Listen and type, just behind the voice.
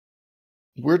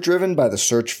We're driven by the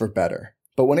search for better.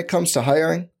 But when it comes to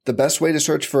hiring, the best way to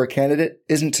search for a candidate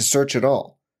isn't to search at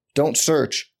all. Don't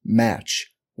search,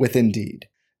 match with Indeed.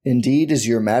 Indeed is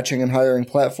your matching and hiring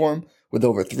platform with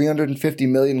over 350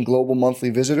 million global monthly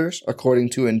visitors,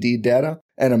 according to Indeed data,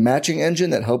 and a matching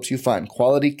engine that helps you find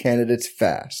quality candidates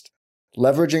fast.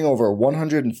 Leveraging over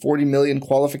 140 million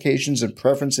qualifications and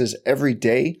preferences every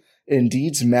day,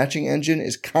 Indeed's matching engine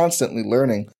is constantly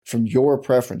learning from your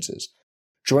preferences.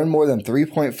 Join more than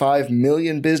 3.5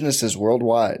 million businesses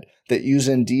worldwide that use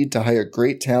Indeed to hire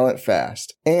great talent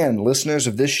fast. And listeners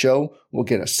of this show will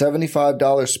get a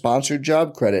 $75 sponsored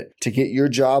job credit to get your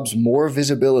jobs more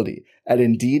visibility at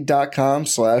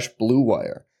Indeed.com/Blue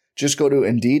Wire. Just go to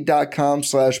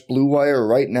Indeed.com/Blue Wire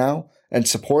right now and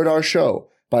support our show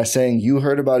by saying you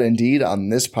heard about Indeed on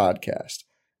this podcast.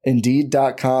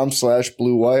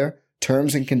 Indeed.com/Blue Wire.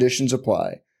 Terms and conditions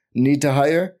apply. Need to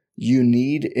hire? You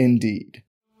need Indeed.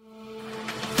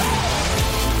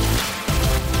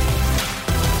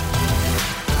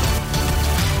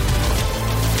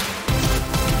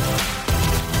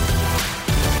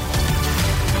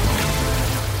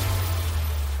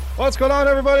 What's going on,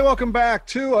 everybody? Welcome back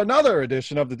to another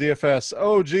edition of the DFS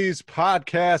OGs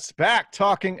podcast. Back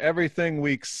talking everything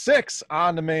week 6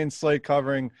 on the main slate,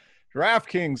 covering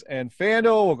DraftKings and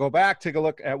FanDuel. We'll go back, take a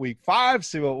look at week 5,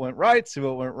 see what went right, see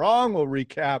what went wrong. We'll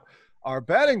recap our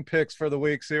betting picks for the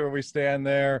week, see where we stand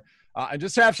there, and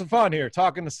just have some fun here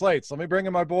talking the slates. Let me bring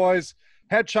in my boys,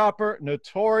 Head Chopper,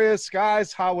 Notorious.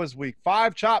 Guys, how was week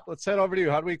 5? Chop, let's head over to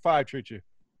you. How did week 5 treat you?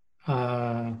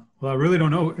 Well, I really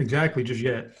don't know exactly just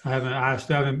yet. I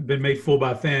still haven't been made full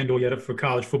by FanDuel yet for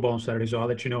college football on Saturday, so I'll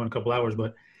let you know in a couple hours.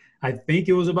 But I think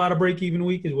it was about a break-even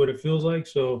week is what it feels like,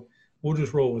 so we'll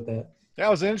just roll with that. That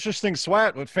was an interesting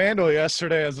sweat with FanDuel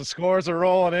yesterday as the scores are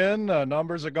rolling in,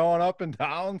 numbers are going up and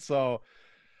down. So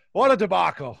what a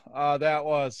debacle that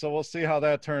was. So we'll see how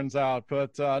that turns out.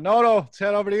 But Noto, let's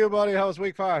head over to you, buddy. How was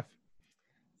week 5?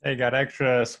 Hey, got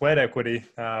extra sweat equity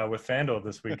with FanDuel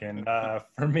this weekend.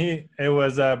 For me, it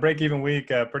was a break-even week,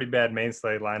 a pretty bad main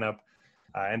slate lineup.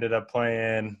 I ended up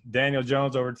playing Daniel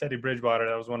Jones over Teddy Bridgewater.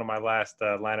 That was one of my last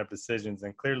lineup decisions,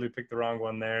 and clearly picked the wrong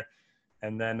one there.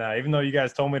 And then even though you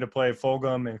guys told me to play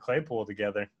Fulgham and Claypool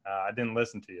together, I didn't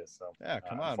listen to you. So yeah,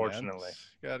 come on, unfortunately.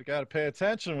 Man. Got to pay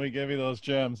attention when we give you those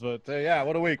gems. But, yeah,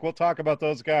 what a week. We'll talk about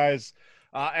those guys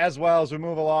as well as we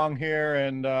move along here.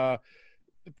 And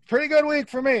pretty good week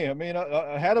for me. I mean,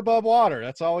 a head above water.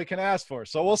 That's all we can ask for.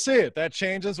 So we'll see it. That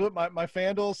changes with my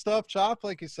FanDuel stuff, Chop,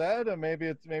 like you said. And maybe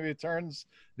it turns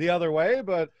the other way.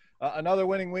 But another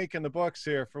winning week in the books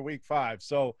here for week 5.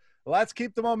 So let's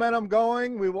keep the momentum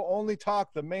going. We will only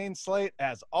talk the main slate,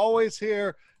 as always,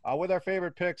 here with our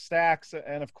favorite picks, stacks,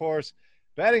 and, of course,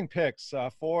 betting picks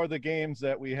for the games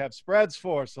that we have spreads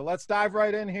for. So let's dive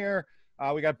right in here.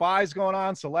 We got buys going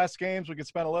on, so less games. We can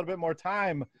spend a little bit more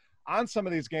time on some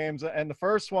of these games. And the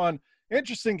first one,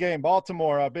 interesting game,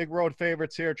 Baltimore, big road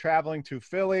favorites here, traveling to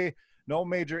Philly. No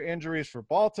major injuries for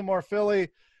Baltimore. Philly,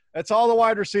 it's all the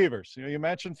wide receivers. You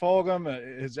mentioned Fulgham.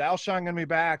 Is Alshon going to be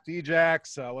back?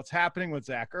 Djax, what's happening with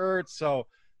Zach Ertz? So,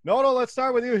 Noto, let's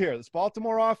start with you here. This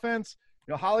Baltimore offense,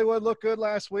 Hollywood looked good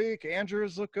last week.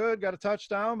 Andrews looked good, got a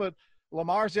touchdown, but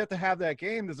Lamar's yet to have that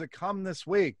game. Does it come this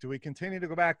week? Do we continue to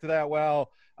go back to that well?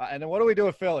 And then what do we do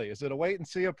with Philly? Is it a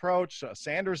wait-and-see approach?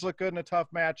 Sanders looked good in a tough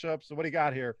matchup. So what do you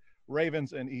got here,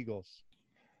 Ravens and Eagles?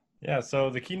 Yeah, so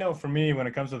the keynote for me when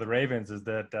it comes to the Ravens is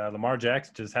that Lamar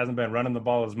Jackson just hasn't been running the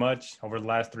ball as much over the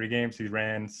last 3 games. He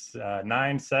ran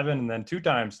 9, 7, and then 2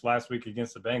 times last week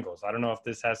against the Bengals. I don't know if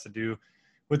this has to do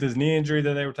with his knee injury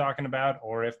that they were talking about,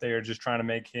 or if they are just trying to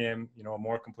make him, a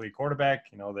more complete quarterback.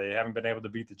 They haven't been able to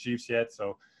beat the Chiefs yet.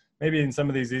 So maybe in some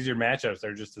of these easier matchups,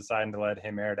 they're just deciding to let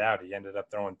him air it out. He ended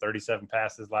up throwing 37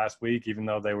 passes last week, even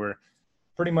though they were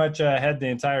pretty much ahead the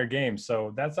entire game.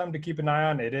 So that's something to keep an eye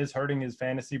on. It is hurting his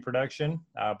fantasy production,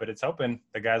 but it's helping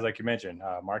the guys like you mentioned,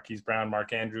 Marquise Brown,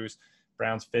 Mark Andrews.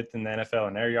 Brown's 5th in the NFL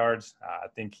in air yards. I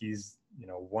think he's,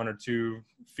 1 or 2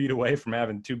 feet away from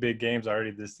having 2 big games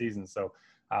already this season. So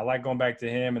I like going back to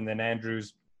him. And then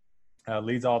Andrews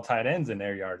leads all tight ends in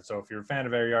air yards. So if you're a fan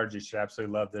of air yards, you should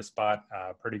absolutely love this spot.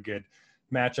 Pretty good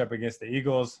matchup against the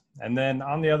Eagles. And then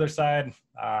on the other side,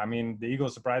 the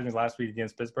Eagles surprised me last week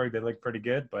against Pittsburgh. They looked pretty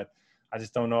good, but I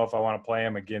just don't know if I want to play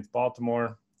them against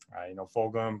Baltimore.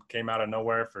 Fulgham came out of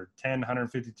nowhere for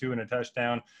 152 and a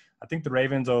touchdown. I think the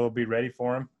Ravens will be ready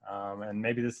for him. And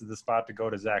maybe this is the spot to go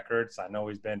to Zach Ertz. I know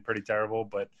he's been pretty terrible,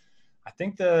 but I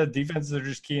think the defenses are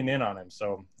just keying in on him.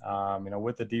 So,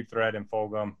 with the deep threat in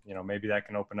Fulgham, maybe that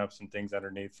can open up some things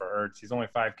underneath for Ertz. He's only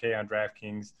 $5K on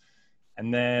DraftKings.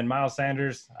 And then Miles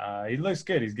Sanders, he looks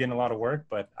good. He's getting a lot of work,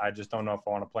 but I just don't know if I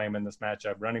want to play him in this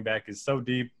matchup. Running back is so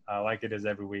deep, like it is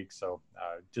every week. So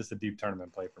just a deep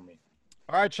tournament play for me.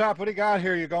 All right, Chop, what do you got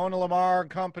here? You going to Lamar and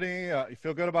company? You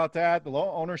feel good about that? The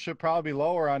ownership probably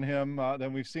lower on him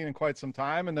than we've seen in quite some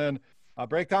time. And then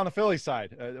break down the Philly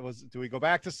side. Do we go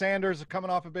back to Sanders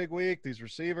coming off a big week? These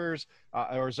receivers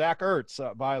or Zach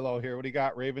Ertz buy low here? What do you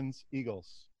got? Ravens,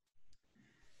 Eagles.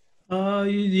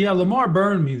 Yeah, Lamar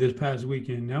burned me this past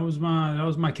weekend. That was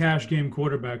my cash game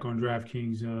quarterback on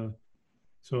DraftKings.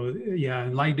 So yeah,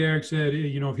 and like Derek said,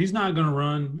 if he's not going to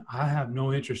run, I have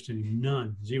no interest in him.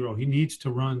 None, zero. He needs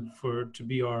to run to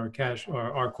be our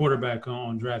quarterback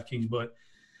on DraftKings. But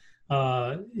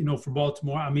for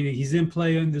Baltimore, I mean, he's in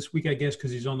play in this week, I guess,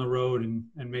 because he's on the road and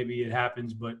maybe it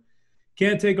happens. But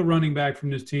can't take a running back from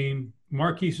this team.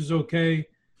 Marquise is okay.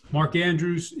 Mark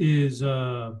Andrews is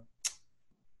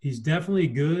he's definitely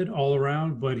good all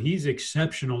around, but he's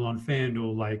exceptional on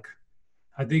FanDuel. Like,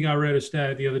 I think I read a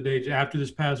stat the other day after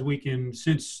this past weekend,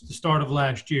 since the start of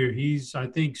last year, he's, I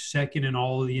think, second in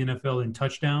all of the NFL in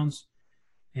touchdowns.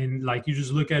 And, like, you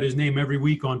just look at his name every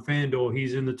week on FanDuel,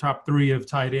 he's in the top 3 of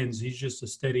tight ends. He's just a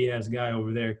steady-ass guy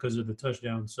over there because of the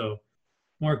touchdowns. So,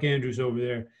 Mark Andrews over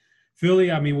there.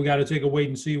 Philly, I mean, we got to take a wait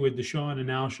and see with Deshaun and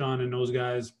Alshon and those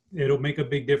guys. It'll make a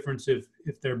big difference if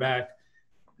they're back.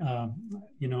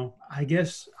 I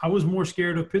guess I was more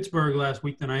scared of Pittsburgh last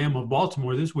week than I am of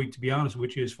Baltimore this week, to be honest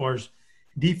with you, as far as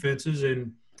defenses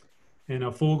and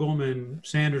Fulgham and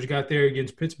Sanders got there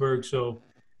against Pittsburgh. So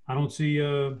I don't see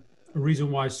a reason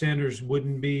why Sanders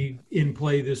wouldn't be in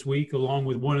play this week along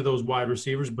with one of those wide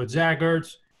receivers. But Zach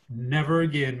Ertz, never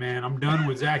again, man. I'm done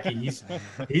with Zachy.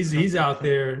 He's out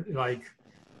there like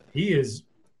he's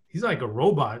like a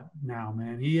robot now,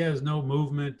 man. He has no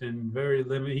movement and very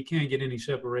limited. He can't get any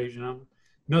separation.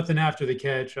 Nothing after the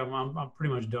catch. I'm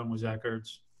pretty much done with Zach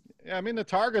Ertz. Yeah, I mean, the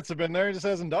targets have been there. He just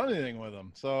hasn't done anything with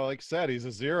them. So, like I said, he's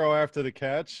a 0 after the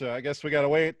catch. I guess we got to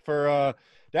wait for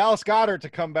Dallas Goedert to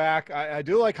come back. I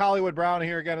do like Hollywood Brown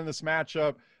here again in this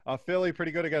matchup. Philly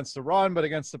pretty good against the run, but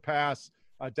against the pass,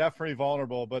 definitely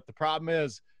vulnerable. But the problem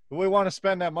is, do we want to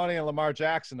spend that money on Lamar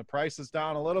Jackson? The price is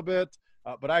down a little bit.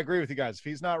 But I agree with you guys. If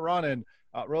he's not running,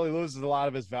 really loses a lot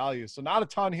of his value. So not a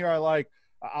ton here I like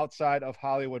outside of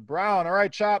Hollywood Brown. All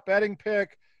right, Chop, betting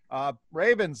pick.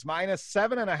 Ravens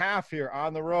 -7.5 here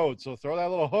on the road. So throw that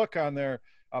little hook on there.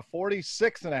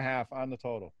 46.5 on the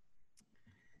total.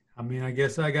 I mean, I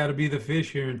guess I got to be the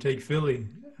fish here and take Philly.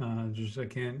 I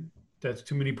can't. That's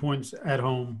too many points at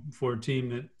home for a team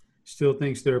that still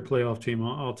thinks they're a playoff team.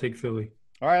 I'll take Philly.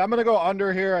 All right, I'm going to go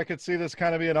under here. I could see this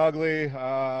kind of being ugly.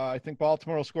 I think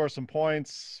Baltimore will score some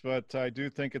points, but I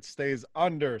do think it stays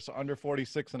under, so under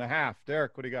 46.5.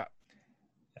 Derek, what do you got?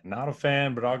 Not a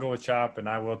fan, but I'll go with Chop, and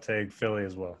I will take Philly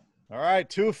as well. All right,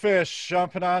 two fish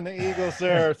jumping on the Eagles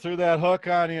there. Threw that hook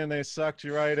on you, and they sucked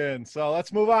you right in. So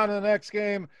let's move on to the next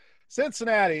game.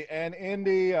 Cincinnati and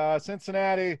Indy.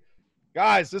 Cincinnati.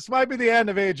 Guys, this might be the end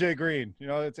of A.J. Green.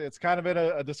 It's kind of been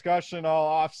a discussion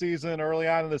all offseason, early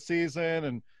on in the season.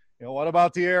 And, what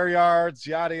about the air yards,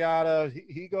 yada, yada.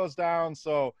 He goes down.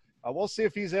 So we'll see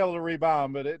if he's able to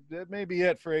rebound. But it may be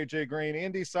it for A.J. Green.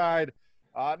 Indy side,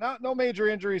 no major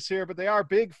injuries here, but they are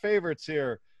big favorites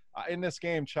here in this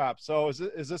game, Chop. So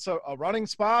is this a running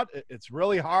spot? It's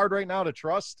really hard right now to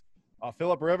trust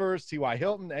Phillip Rivers, T.Y.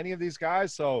 Hilton, any of these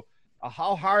guys. So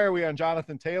how high are we on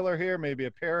Jonathan Taylor here? Maybe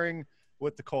a pairing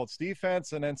with the Colts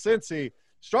defense. And then Cincy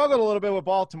struggled a little bit with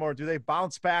Baltimore. Do they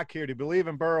bounce back here? Do you believe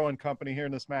in Burrow and company here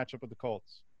in this matchup with the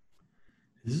Colts?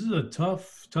 This is a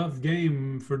tough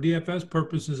game for DFS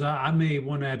purposes. I may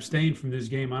want to abstain from this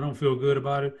game. I don't feel good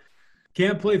about it.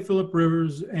 Can't play Phillip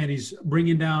Rivers, and he's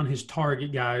bringing down his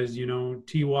target guys,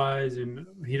 T.Y.'s, and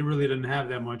he really doesn't have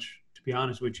that much, to be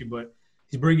honest with you, but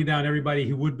he's bringing down everybody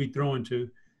he would be throwing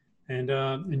to. And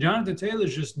Jonathan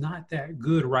Taylor's just not that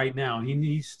good right now.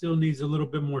 He still needs a little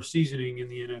bit more seasoning in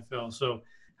the NFL. So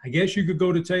I guess you could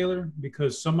go to Taylor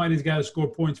because somebody's got to score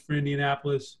points for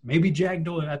Indianapolis. Maybe Jack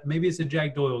Doyle. Maybe it's a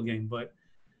Jack Doyle game, but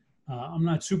I'm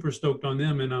not super stoked on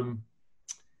them. And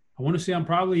I want to say I'm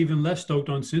probably even less stoked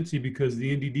on Cincy because the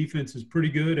Indy defense is pretty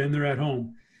good and they're at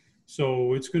home.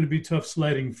 So it's going to be tough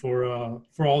sledding for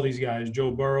all these guys.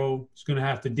 Joe Burrow is going to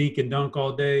have to dink and dunk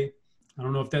all day. I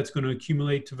don't know if that's going to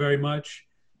accumulate to very much.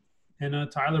 And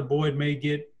Tyler Boyd may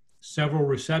get several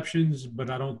receptions, but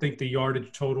I don't think the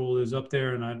yardage total is up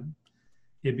there, and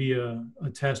it'd be a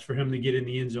test for him to get in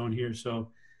the end zone here. So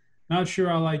not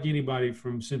sure I like anybody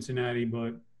from Cincinnati,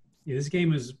 but yeah, this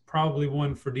game is probably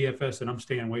one for DFS that I'm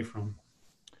staying away from.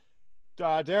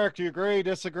 Derek, do you agree,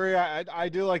 disagree? I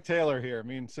do like Taylor here. I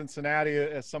mean, Cincinnati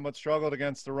has somewhat struggled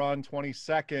against the run,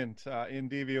 22nd in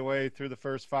DVOA through the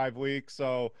first 5 weeks.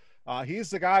 So he's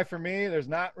the guy for me. There's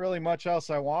not really much else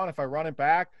I want. If I run it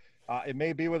back, it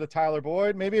may be with a Tyler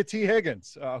Boyd, maybe a T.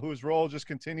 Higgins, whose role just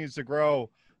continues to grow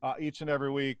each and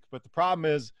every week. But the problem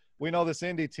is we know this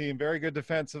Indy team, very good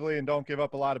defensively and don't give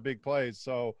up a lot of big plays.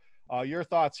 So your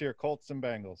thoughts here, Colts and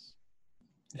Bengals.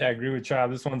 Yeah, I agree with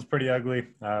Chad. This one's pretty ugly.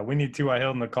 We need T.Y.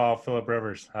 Hilton to call Phillip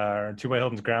Rivers, or T.Y.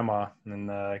 Hilton's grandma, and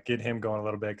get him going a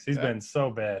little bit because he's been so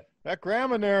bad. That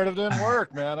grandma narrative didn't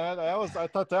work, man. I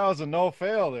thought that was a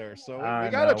no-fail there. So we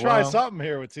got to try something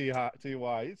here with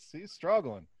T.Y. He's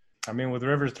struggling. I mean, with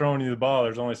Rivers throwing you the ball,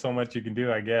 there's only so much you can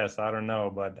do, I guess. I don't know.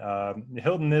 But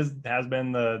Hilton has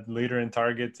been the leader in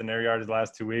targets and air yards the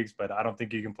last 2 weeks, but I don't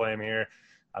think you can play him here.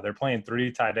 They're playing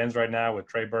 3 tight ends right now with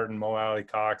Trey Burton, Mo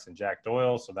Alley-Cox, and Jack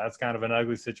Doyle. So that's kind of an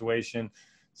ugly situation.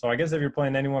 So I guess if you're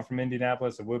playing anyone from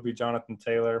Indianapolis, it would be Jonathan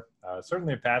Taylor.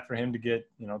 Certainly a path for him to get,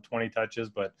 20 touches.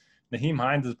 But Nyheim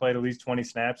Hines has played at least 20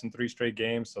 snaps in 3 straight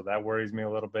games, so that worries me a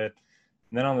little bit.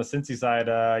 And then on the Cincy side,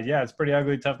 it's pretty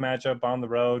ugly, tough matchup on the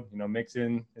road.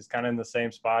 Mixon is kind of in the same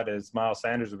spot as Miles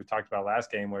Sanders that we talked about last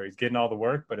game, where he's getting all the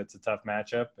work, but it's a tough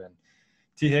matchup. And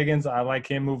T. Higgins, I like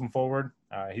him moving forward.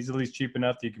 He's at least cheap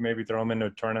enough that you can maybe throw him into a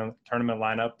tournament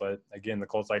lineup. But, again, the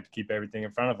Colts like to keep everything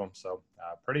in front of them. So,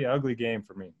 pretty ugly game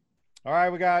for me. All right,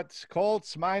 we got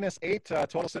Colts -8,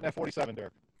 total sitting at 47,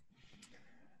 Derek.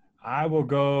 I will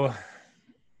go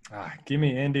give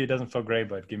me Indy. It doesn't feel great,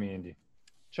 but give me Indy.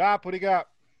 Chop, what do you got?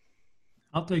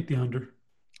 I'll take the under.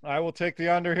 I will take the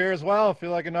under here as well. I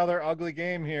feel like another ugly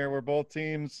game here where both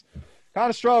teams kind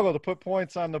of struggle to put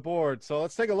points on the board. So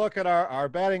let's take a look at our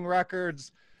betting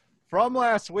records from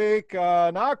last week.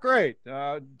 Not great.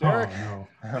 Derek. Oh,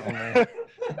 no.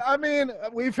 I mean,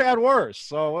 we've had worse,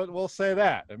 so we'll say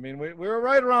that. I mean, we were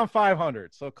right around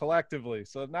 500, so collectively,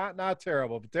 so not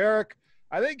terrible. But Derek,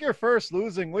 I think your first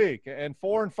losing week and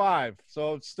 4-5,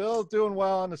 so still doing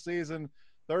well on the season.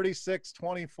 36,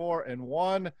 24, and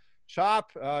 1.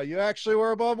 Chop, you actually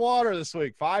were above water this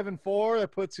week. 5-4.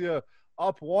 That puts you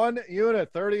up 1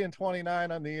 unit, 30 and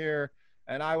 29 on the year.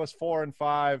 And I was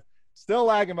 4-5, still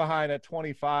lagging behind at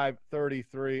 25,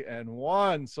 33, and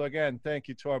 1. So again, thank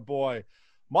you to our boy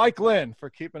Mike Lynn for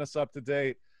keeping us up to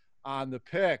date on the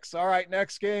picks. All right,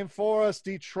 next game for us,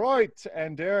 Detroit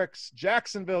and Derek's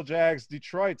Jacksonville Jags.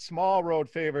 Detroit, small road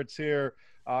favorites here.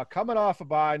 Coming off a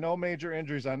bye, no major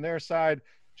injuries on their side.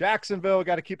 Jacksonville,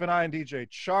 got to keep an eye on DJ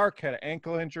Chark, had an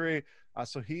ankle injury,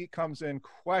 so he comes in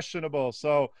questionable.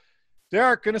 So,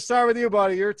 Derek, going to start with you,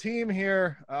 buddy. Your team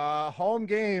here, home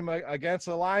game against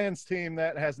a Lions team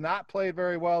that has not played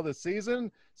very well this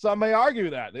season. Some may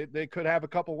argue that. They could have a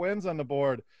couple wins on the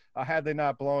board had they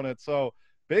not blown it. So,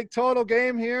 big total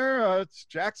game here.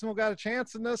 Jacksonville got a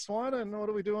chance in this one, and what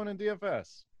are we doing in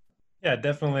DFS? Yeah,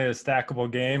 definitely a stackable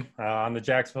game. On the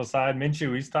Jacksonville side,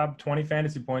 Minshew, he's topped 20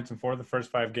 fantasy points in 4 of the first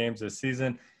 5 games this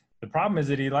season. The problem is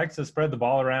that he likes to spread the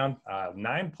ball around.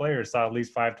 9 players saw at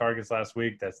least 5 targets last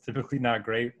week. That's typically not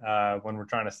great when we're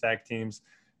trying to stack teams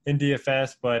in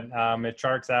DFS, but if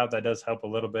Chark's out, that does help a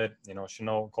little bit.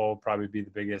 Shenault and Cole will probably be the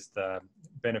biggest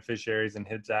beneficiaries in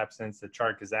his absence. If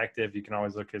Chark is active, you can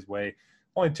always look his way.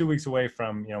 Only 2 weeks away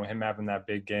from, him having that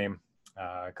big game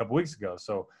a couple weeks ago.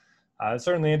 So, it's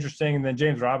certainly interesting. And then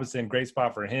James Robinson, great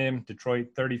spot for him.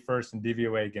 Detroit 31st in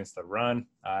DVOA against the run.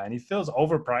 And he feels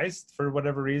overpriced for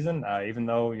whatever reason, even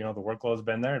though, the workload's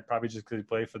been there. Probably just because he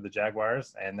played for the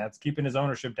Jaguars, and that's keeping his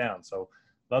ownership down. So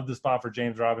love the spot for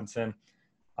James Robinson.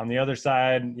 On the other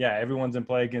side, everyone's in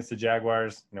play against the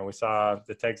Jaguars. We saw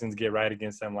the Texans get right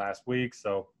against them last week.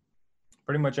 So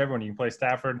pretty much everyone. You can play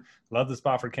Stafford. Love the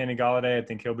spot for Kenny Golladay. I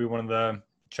think he'll be one of the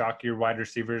chalkier wide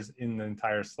receivers in the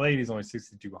entire slate. He's only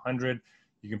 6,200.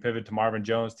 You can pivot to Marvin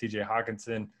Jones, TJ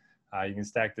Hawkinson. You can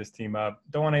stack this team up.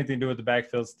 Don't want anything to do with the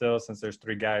backfield still since there's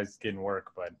 3 guys getting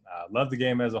work, but love the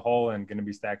game as a whole and going to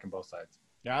be stacking both sides.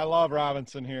 Yeah, I love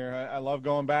Robinson here. I love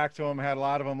going back to him. Had a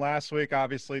lot of them last week.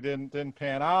 Obviously didn't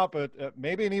pan out, but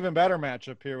maybe an even better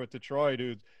matchup here with Detroit,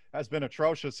 who has been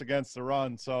atrocious against the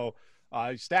run. So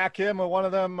you stack him with one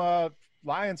of them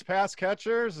Lions pass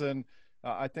catchers, and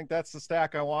I think that's the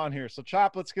stack I want here. So,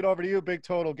 Chop, let's get over to you. Big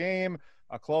total game,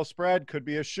 a close spread, could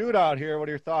be a shootout here. What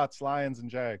are your thoughts, Lions and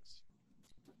Jags?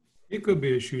 It could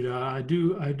be a shootout. I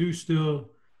do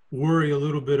still worry a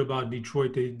little bit about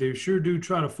Detroit. They sure do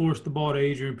try to force the ball to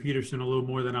Adrian Peterson a little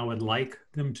more than I would like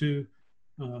them to.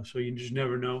 So you just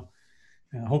never know.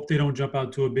 I hope they don't jump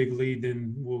out to a big lead.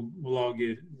 Then we'll all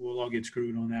get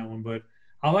screwed on that one. But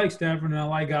I like Stafford and I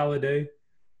like Golladay.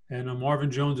 And Marvin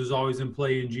Jones is always in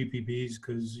play in GPPs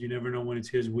because you never know when it's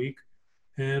his week.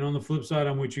 And on the flip side,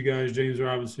 I'm with you guys. James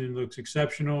Robinson looks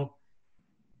exceptional.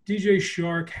 DJ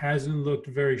Shark hasn't looked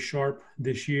very sharp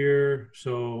this year,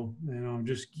 so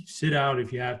just sit out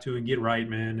if you have to and get right,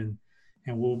 man.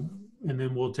 And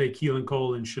then we'll take Keelan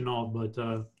Cole and Chenault.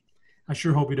 But I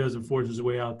sure hope he doesn't force his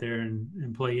way out there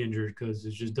and play injured, because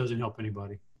it just doesn't help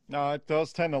anybody. No, it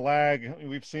does tend to lag.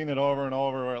 We've seen it over and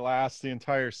over where it lasts the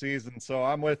entire season. So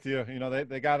I'm with you.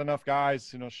 They got enough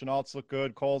guys. Chenault's look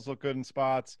good. Cole's look good in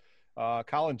spots.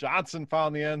 Colin Johnson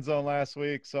found the end zone last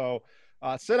week. So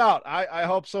sit out. I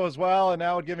hope so as well. And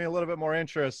that would give me a little bit more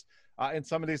interest in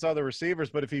some of these other receivers.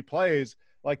 But if he plays,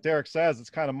 like Derek says, it's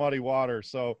kind of muddy water.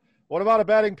 So what about a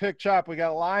betting pick, Chop? We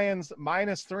got Lions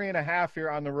 -3.5 here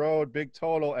on the road. Big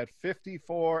total at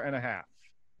 54.5.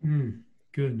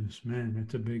 Goodness, man,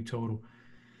 that's a big total.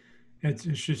 It's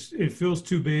just, it feels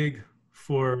too big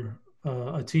for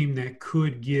a team that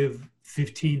could give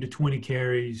 15 to 20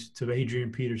 carries to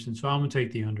Adrian Peterson. So I'm going to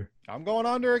take the under. I'm going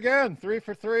under again. 3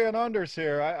 for 3 on unders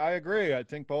here. I agree. I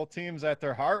think both teams at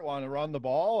their heart want to run the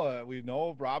ball. We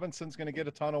know Robinson's going to get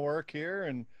a ton of work here,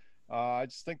 and I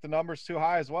just think the number's too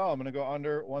high as well. I'm going to go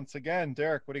under once again.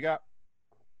 Derek, what do you got?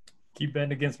 Keep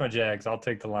betting against my Jags. I'll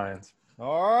take the Lions.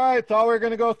 All right. Thought we were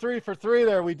going to go 3 for 3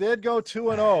 there. We did go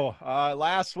 2-0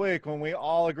 last week when we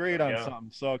all agreed on something.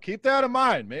 So keep that in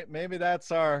mind. Maybe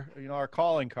that's our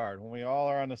calling card when we all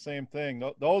are on the same thing.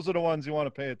 Those are the ones you want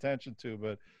to pay attention to,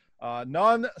 but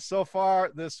none so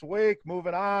far this week.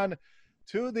 Moving on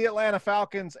to the Atlanta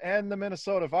Falcons and the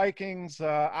Minnesota Vikings.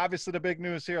 Obviously the big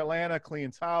news here, Atlanta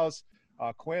cleans house.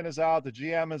 Quinn is out. The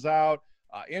GM is out.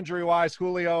 Injury-wise,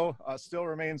 Julio still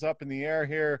remains up in the air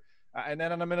here. And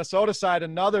then on the Minnesota side,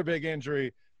 another big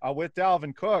injury with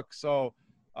Dalvin Cook. So,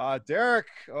 Derek,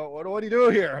 what do you do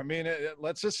here? I mean,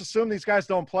 let's just assume these guys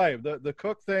don't play. The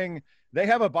Cook thing, they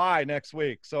have a bye next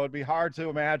week, so it'd be hard to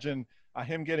imagine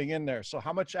him getting in there. So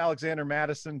how much Alexander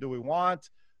Mattison do we want?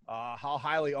 How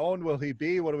highly owned will he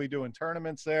be? What do we do in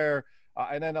tournaments there?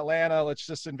 And then Atlanta, let's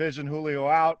just envision Julio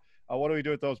out. What do we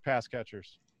do with those pass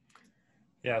catchers?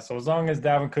 Yeah, so as long as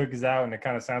Dalvin Cook is out, and it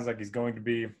kind of sounds like he's going to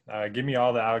be, give me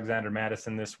all the Alexander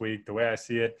Mattison this week. The way I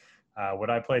see it, would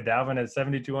I play Dalvin at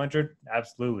 7,200?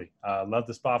 Absolutely. Love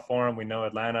the spot for him. We know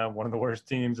Atlanta, one of the worst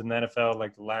teams in the NFL,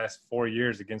 like the last 4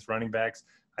 years against running backs.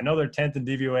 I know they're 10th in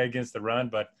DVOA against the run,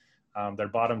 but they're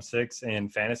bottom 6 in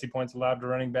fantasy points allowed to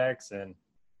running backs. And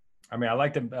I mean, I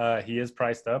like that he is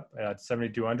priced up at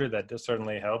 7,200. That just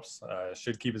certainly helps.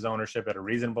 Should keep his ownership at a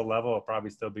reasonable level. It'll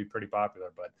probably still be pretty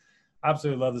popular, but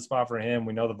absolutely love the spot for him.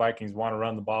 We know the Vikings want to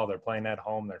run the ball. They're playing at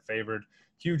home. They're favored.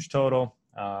 Huge total.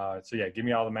 So, yeah, give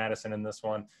me all the Madison in this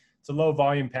one. It's a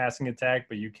low-volume passing attack,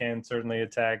 but you can certainly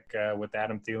attack with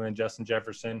Adam Thielen, Justin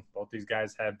Jefferson. Both these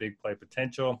guys have big play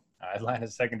potential.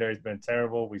 Atlanta's secondary has been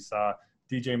terrible. We saw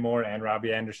DJ Moore and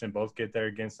Robbie Anderson both get there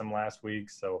against them last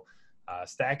week. So,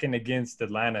 stacking against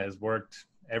Atlanta has worked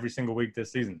every single week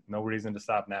this season. No reason to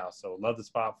stop now. So, love the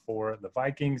spot for the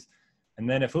Vikings. And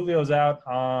then if Julio's out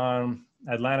on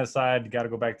Atlanta's side, you got to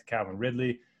go back to Calvin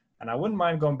Ridley. And I wouldn't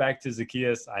mind going back to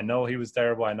Zacchaeus. I know he was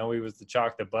terrible. I know he was the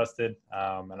chalk that busted.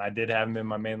 And I did have him in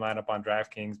my main lineup on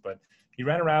DraftKings. But he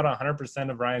ran around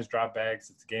 100% of Ryan's dropbacks.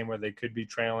 It's a game where they could be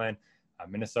trailing.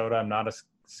 Minnesota, I'm not as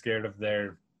scared of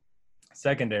their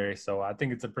secondary. So I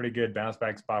think it's a pretty good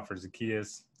bounce-back spot for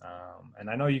Zacchaeus. And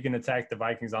I know you can attack the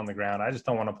Vikings on the ground. I just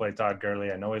don't want to play Todd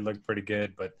Gurley. I know he looked pretty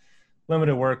good, but –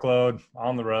 limited workload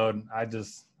on the road. I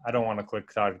don't want to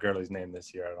click Todd Gurley's name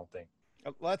this year, I don't think.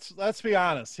 Let's be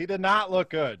honest. He did not look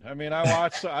good. I mean, I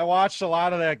watched a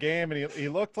lot of that game, and he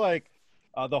looked like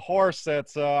the horse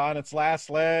that's on its last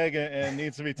leg and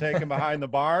needs to be taken behind the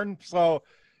barn. So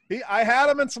I had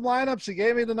him in some lineups. He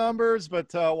gave me the numbers,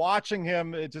 but watching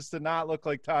him, it just did not look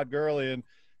like Todd Gurley.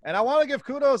 And I want to give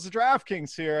kudos to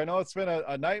DraftKings here. I know it's been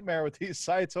a nightmare with these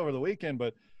sites over the weekend,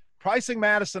 but pricing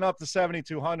Madison up to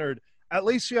 7,200, at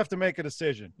least you have to make a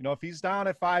decision. If he's down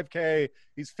at 5K,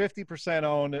 he's 50%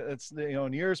 owned. It's,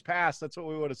 in years past, that's what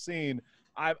we would have seen.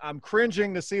 I'm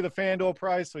cringing to see the FanDuel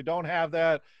price. We don't have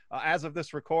that as of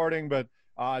this recording, but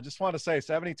I just want to say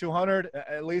 7,200,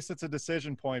 at least it's a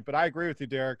decision point. But I agree with you,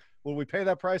 Derek. Will we pay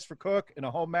that price for Cook in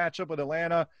a home matchup with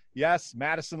Atlanta? Yes.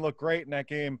 Madison looked great in that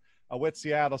game with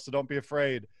Seattle, so don't be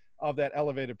afraid of that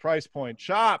elevated price point.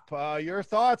 Chop, your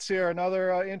thoughts here.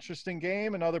 Another interesting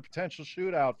game, another potential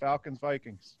shootout,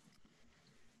 Falcons-Vikings.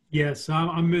 Yes,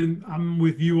 I'm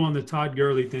with you on the Todd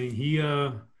Gurley thing.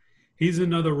 He's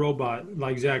another robot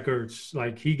like Zach Ertz.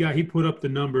 Like he put up the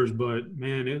numbers, but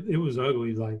man, it was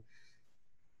ugly. Like,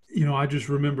 I just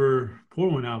remember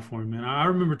pouring out for him, man. I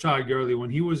remember Todd Gurley when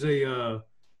he was a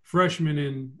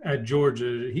freshman at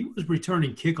Georgia. He was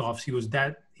returning kickoffs. He was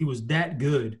that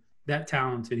good. that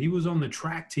talented. He was on the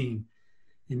track team,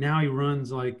 and now he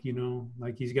runs like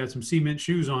he's got some cement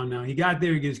shoes on now. He got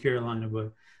there against Carolina,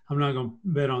 but I'm not going to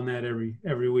bet on that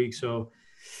every week. So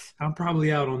I'm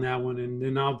probably out on that one, and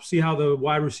then I'll see how the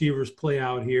wide receivers play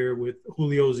out here with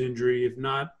Julio's injury. If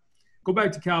not, go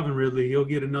back to Calvin Ridley. He'll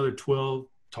get another 12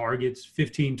 targets,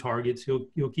 15 targets.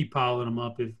 He'll keep piling them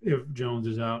up if Jones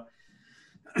is out.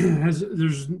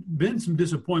 There's been some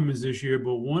disappointments this year,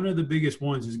 but one of the biggest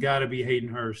ones has got to be Hayden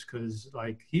Hurst, because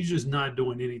he's just not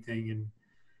doing anything,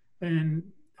 and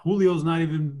Julio's not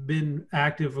even been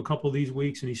active a couple of these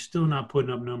weeks, and he's still not putting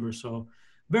up numbers. So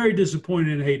very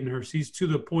disappointed in Hayden Hurst. He's to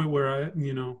the point where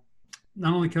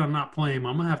not only can I not play him,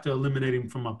 I'm gonna have to eliminate him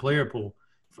from my player pool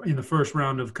in the first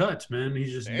round of cuts. Man,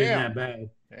 he's just been that bad.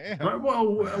 Damn.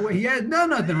 Well, he had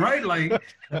done nothing, right? Like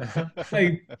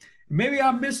maybe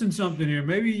I'm missing something here.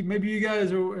 Maybe you guys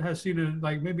have seen it.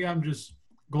 Like maybe I'm just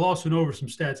glossing over some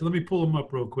stats. Let me pull them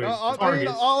up real quick.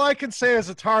 All I can say is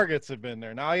the targets have been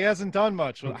there. Now he hasn't done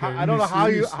much. Okay, I don't know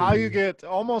how you get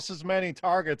almost as many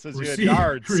targets as you had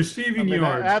yards. Receiving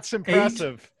yards. That's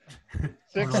impressive.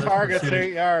 6 targets,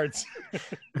 8 yards.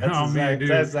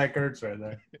 That's Zach Ertz right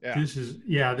there.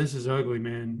 Yeah. This is ugly,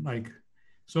 man.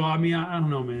 So I mean, I don't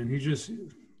know, man.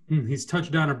 He's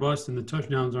touchdown or bust, and the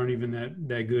touchdowns aren't even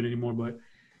that good anymore. But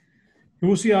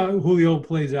we'll see how Julio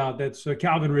plays out. That's a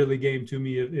Calvin Ridley game to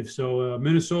me. If so,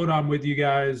 Minnesota, I'm with you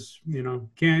guys.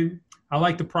 I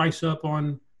like the price up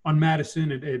on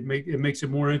Madison. It makes it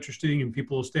more interesting, and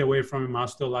people will stay away from him. I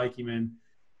still like him. And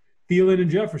Thielen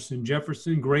and Jefferson.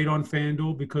 Jefferson, great on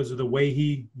FanDuel because of the way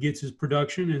he gets his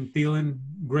production, and Thielen,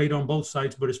 great on both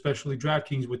sites, but especially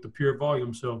DraftKings with the pure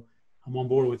volume. So I'm on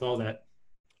board with all that.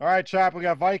 All right, Chop, we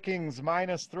got Vikings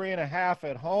 -3.5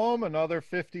 at home, another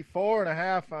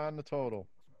 54.5 on the total.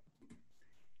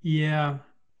 Yeah,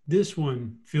 this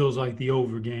one feels like the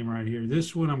over game right here.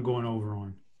 This one I'm going over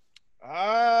on.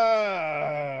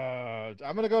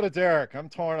 I'm going to go to Derek. I'm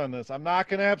torn on this. I'm not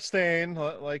going to abstain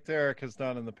like Derek has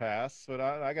done in the past, but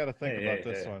I got to think about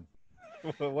this one.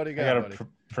 What do you got? I got to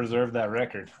preserve that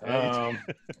record. I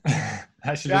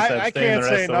should just abstain I can't the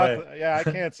say rest nothing. of the way. Yeah,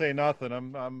 I can't say nothing.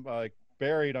 I'm like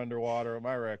buried underwater on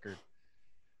my record.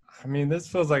 I mean, this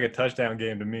feels like a touchdown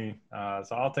game to me,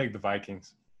 so I'll take the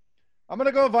Vikings. I'm going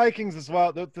to go Vikings as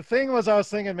well. The thing was, I was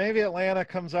thinking maybe Atlanta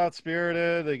comes out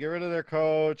spirited. They get rid of their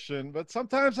coach, but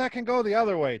sometimes that can go the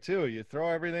other way too. You throw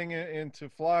everything into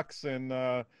flux, and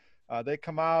they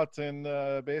come out and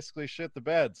basically shit the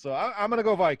bed. So I'm going to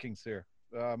go Vikings here,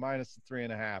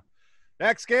 -3.5.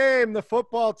 Next game, the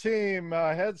football team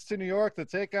heads to New York to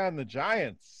take on the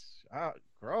Giants.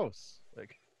 Gross.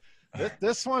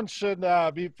 This one should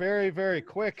be very, very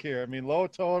quick here. I mean, low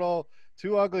total.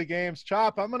 2 ugly games.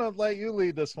 Chop, I'm going to let you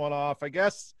lead this one off. I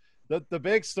guess the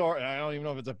big story, I don't even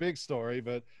know if it's a big story,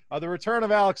 but the return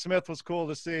of Alex Smith was cool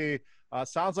to see.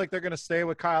 Sounds like they're going to stay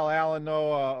with Kyle Allen.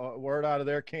 No word out of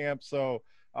their camp. So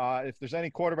if there's any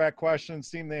quarterback questions,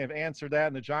 seem they have answered that.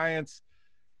 And the Giants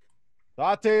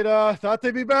thought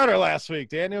they'd be better last week.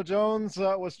 Daniel Jones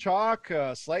was chalk.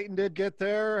 Slayton did get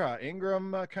there.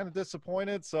 Ingram kind of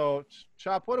disappointed. So,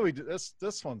 Chop, what do we do?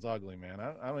 This one's ugly, man.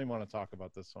 I don't even want to talk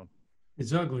about this one.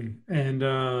 It's ugly. And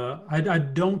I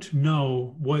don't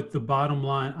know what the bottom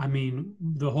line – I mean,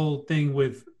 the whole thing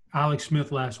with Alex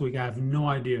Smith last week, I have no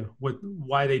idea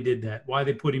why they did that, why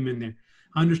they put him in there.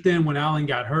 I understand when Allen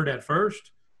got hurt at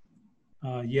first,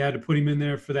 you had to put him in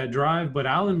there for that drive, but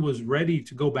Allen was ready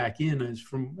to go back in, as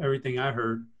from everything I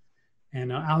heard.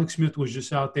 And Alex Smith was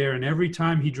just out there, and every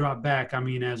time he dropped back, I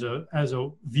mean, as a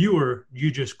viewer,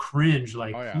 you just cringe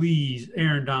like, Please,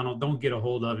 Aaron Donald, don't get a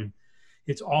hold of him.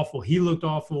 It's awful. He looked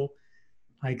awful.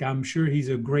 Like, I'm sure he's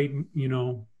a great,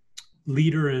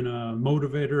 leader and a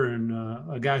motivator and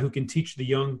a guy who can teach the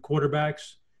young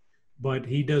quarterbacks, but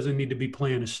he doesn't need to be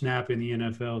playing a snap in the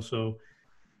NFL. So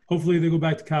hopefully they go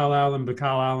back to Kyle Allen, but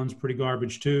Kyle Allen's pretty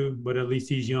garbage too, but at least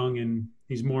he's young and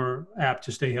he's more apt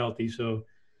to stay healthy. So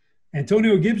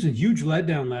Antonio Gibson, huge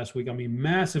letdown last week. I mean,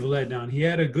 massive letdown. He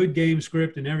had a good game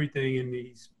script and everything, and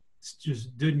he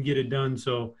just didn't get it done.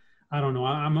 So I don't know.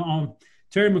 I'm on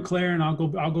Terry McLaurin.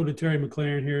 I'll go to Terry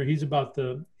McLaurin here. He's about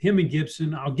him and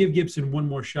Gibson. I'll give Gibson one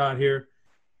more shot here,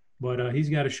 but he's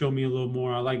got to show me a little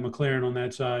more. I like McLaurin on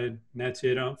that side. And that's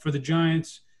it. For the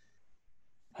Giants,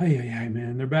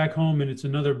 man, they're back home, and it's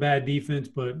another bad defense,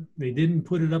 but they didn't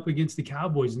put it up against the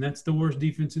Cowboys, and that's the worst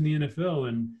defense in the NFL.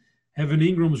 And Evan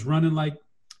Ingram's running like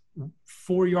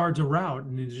 4 yards a route,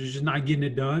 and he's just not getting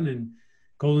it done. And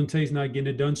Golden Tate's not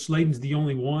getting it done. Slayton's the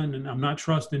only one, and I'm not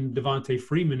trusting Devontae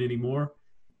Freeman anymore.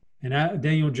 And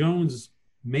Daniel Jones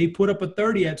may put up a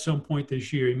 30 at some point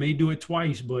this year. He may do it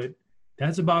twice, but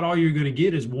that's about all you're going to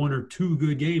get is one or two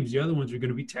good games. The other ones are going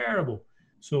to be terrible.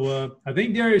 So I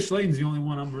think Darius Slayton's the only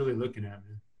one I'm really looking at,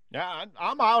 man. Yeah,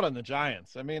 I'm out on the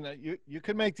Giants. I mean, you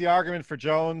could make the argument for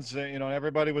Jones.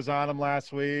 Everybody was on him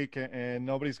last week, and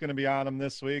nobody's going to be on him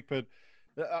this week. But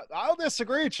I'll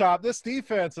disagree, Chop. This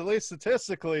defense, at least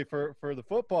statistically for the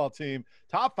football team,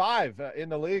 top 5 in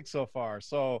the league so far.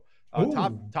 So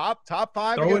top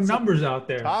 5. Throwing numbers out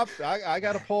there. I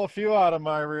got to pull a few out of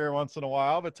my rear once in a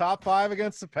while, but top 5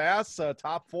 against the pass,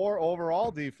 top 4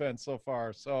 overall defense so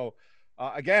far. So.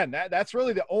 Again, that's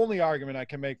really the only argument I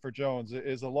can make for Jones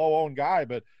is a low-owned guy,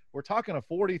 but we're talking a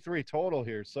 43 total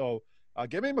here. So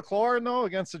give me McLaurin, though,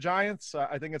 against the Giants.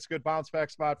 I think it's a good bounce-back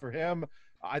spot for him.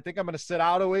 I think I'm going to sit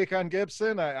out a week on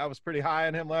Gibson. I was pretty high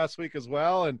on him last week as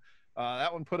well, and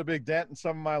that one put a big dent in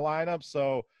some of my lineups.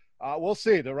 So we'll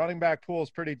see. The running back pool is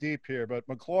pretty deep here, but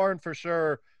McLaurin for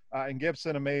sure and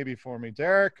Gibson a maybe for me.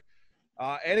 Derek,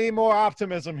 any more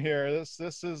optimism here? This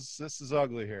is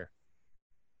ugly here.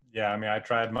 Yeah, I mean, I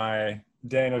tried my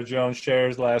Daniel Jones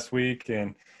shares last week,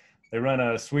 and they run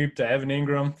a sweep to Evan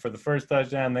Ingram for the first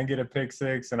touchdown, then get a pick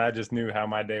 6, and I just knew how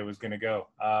my day was going to go.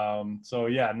 So,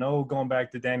 yeah, no going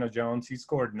back to Daniel Jones. He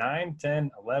scored 9,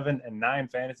 10, 11, and 9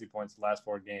 fantasy points the last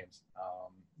 4 games.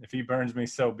 If he burns me,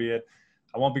 so be it.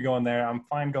 I won't be going there. I'm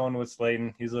fine going with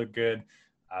Slayton. He's looked good.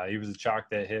 He was a chalk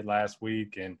that hit last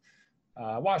week, and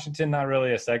Washington, not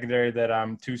really a secondary that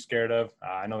I'm too scared of.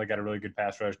 I know they got a really good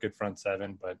pass rush, good front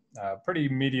 7, but pretty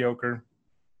mediocre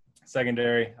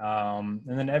secondary. And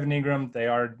then Evan Ingram, they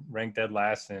are ranked dead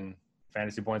last in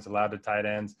fantasy points allowed to tight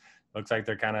ends. Looks like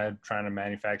they're kind of trying to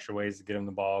manufacture ways to get him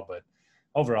the ball, but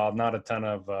overall, not a ton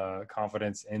of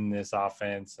confidence in this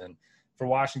offense. And for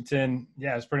Washington,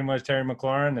 yeah, it's pretty much Terry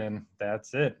McLaurin, and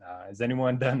that's it. Has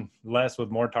anyone done less with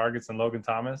more targets than Logan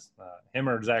Thomas? Him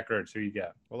or Zach Ertz? Who you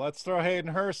got? Well, let's throw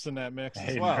Hayden Hurst in that mix as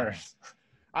Hayden well. Hurst.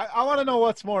 I want to know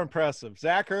what's more impressive,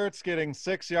 Zach Ertz getting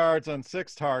 6 yards on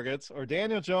 6 targets or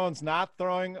Daniel Jones not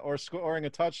throwing or scoring a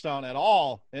touchdown at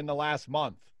all in the last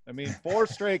month. I mean, 4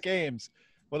 straight games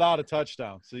without a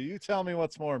touchdown. So you tell me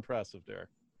what's more impressive, Derek.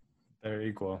 They're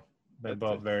equal. They're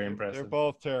both very impressive. They're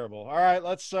both terrible. All right,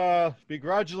 let's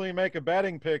begrudgingly make a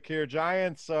betting pick here.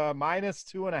 Giants minus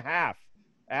 2.5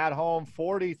 at home.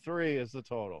 43 is the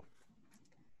total.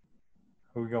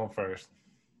 Who we going first?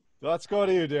 Let's go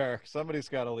to you, Derek. Somebody's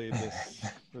got to lead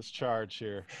this charge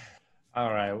here. All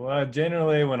right. Well,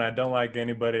 generally, when I don't like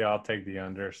anybody, I'll take the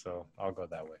under, so I'll go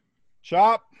that way.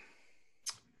 Chop.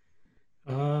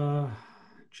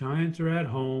 Giants are at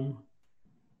home.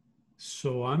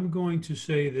 So I'm going to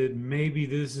say that maybe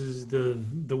this is the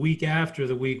week after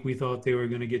the week we thought they were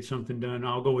going to get something done.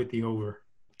 I'll go with the over.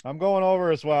 I'm going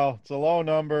over as well. It's a low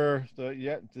number.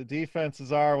 The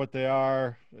defenses are what they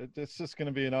are. It's just going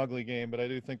to be an ugly game, but I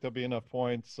do think there'll be enough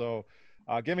points. So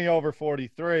give me over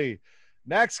 43.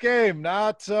 Next game,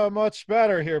 not much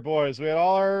better here, boys. We had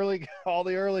all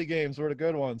the early games were the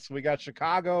good ones. We got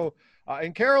Chicago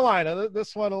and Carolina.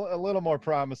 This one a little more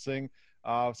promising.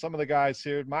 Some of the guys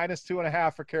here, minus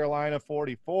 2.5 for Carolina,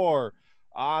 44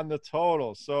 on the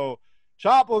total. So,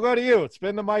 Chop, we'll go to you. It's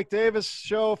been the Mike Davis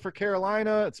show for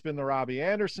Carolina. It's been the Robbie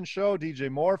Anderson show.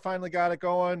 DJ Moore finally got it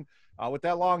going with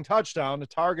that long touchdown. The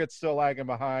target's still lagging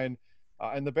behind.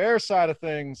 And the Bears side of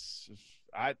things,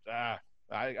 I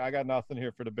got nothing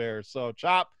here for the Bears. So,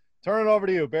 Chop, turn it over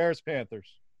to you. Bears,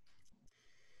 Panthers.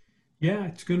 Yeah,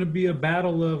 it's going to be a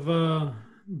battle of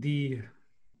the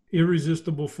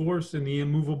irresistible force and the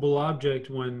immovable object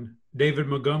when David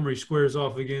Montgomery squares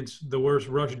off against the worst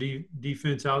rush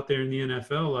defense out there in the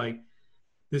NFL. Like,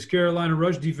 this Carolina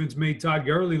rush defense made Todd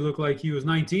Gurley look like he was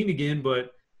 19 again,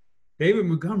 but David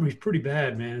Montgomery's pretty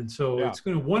bad, man. So yeah. It's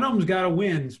one of them's got to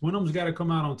win. One of them's got to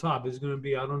come out on top. It's going to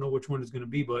be, I don't know which one it's going to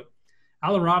be, but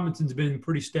Allen Robinson's been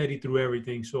pretty steady through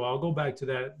everything. So I'll go back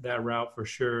to that route for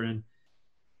sure. And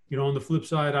on the flip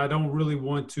side, I don't really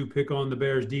want to pick on the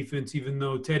Bears defense, even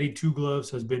though Teddy Two Gloves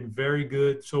has been very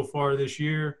good so far this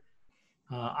year.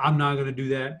 I'm not going to do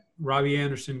that. Robbie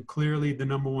Anderson, clearly the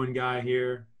number one guy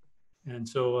here. And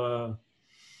so,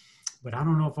 but I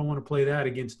don't know if I want to play that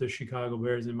against the Chicago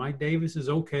Bears. And Mike Davis is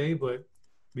okay, but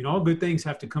all good things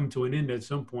have to come to an end at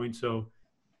some point. So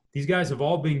these guys have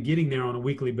all been getting there on a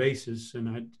weekly basis.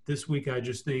 And this week, I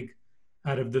just think,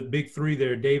 out of the big three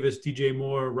there, Davis, DJ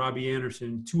Moore, Robbie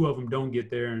Anderson, 2 of them don't get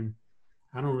there, and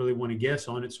I don't really want to guess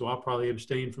on it, so I'll probably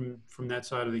abstain from that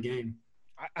side of the game.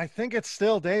 I think it's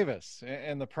still Davis,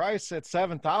 and the price at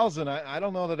 $7,000. I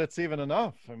don't know that it's even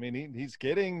enough. I mean, he's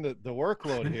getting the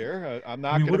workload here. I'm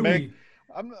not going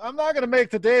to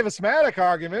make the Davis Maddock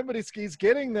argument, but he's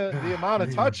getting the amount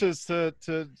of touches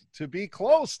to be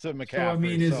close to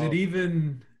McCaffrey. So is it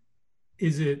even?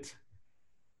 is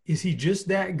he just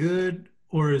that good,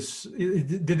 or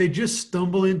did they just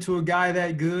stumble into a guy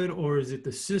that good, or is it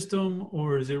the system,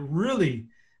 or is it really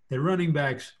the running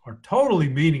backs are totally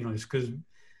meaningless? Because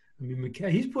I mean,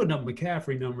 he's putting up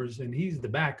McCaffrey numbers, and he's the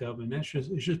backup, and it's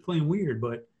just plain weird.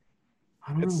 But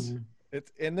I don't know, man.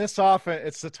 It's in this offense.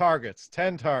 It's the targets,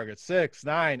 10 targets, 6,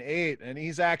 9, 8, and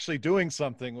he's actually doing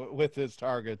something with his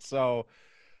targets. So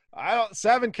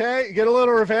 7K. You get a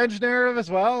little revenge narrative as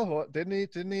well.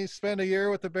 Didn't he spend a year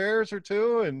with the Bears or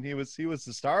two, and he was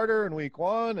the starter in week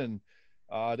 1 and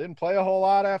didn't play a whole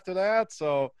lot after that.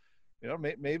 So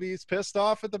maybe he's pissed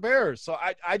off at the Bears. So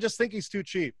I just think he's too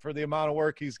cheap for the amount of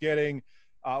work he's getting.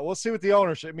 We'll see with the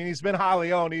ownership. I mean, he's been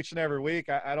highly owned each and every week.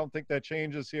 I don't think that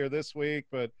changes here this week.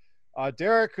 But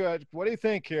Derek, what do you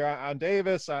think here on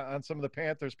Davis, on some of the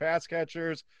Panthers pass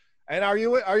catchers? And are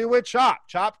you with Chop?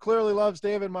 Chop clearly loves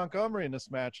David Montgomery in this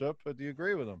matchup, but do you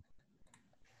agree with him?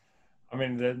 I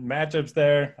mean, the matchups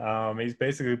there, he's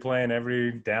basically playing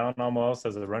every down almost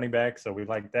as a running back, so we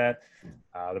like that.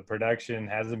 The production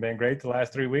hasn't been great the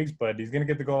last 3 weeks, but he's going to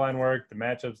get the goal line work. The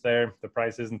matchups there, the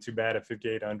price isn't too bad at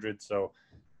 5,800, so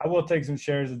I will take some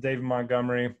shares of David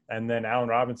Montgomery. And then Allen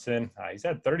Robinson, he's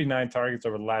had 39 targets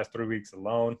over the last 3 weeks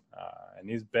alone, and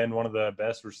he's been one of the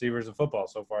best receivers in football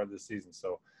so far this season.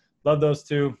 So love those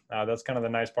two. That's kind of the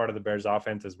nice part of the Bears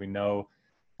offense, is we know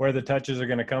where the touches are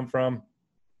going to come from.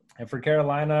 And for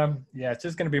Carolina, yeah, it's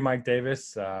just going to be Mike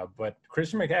Davis. But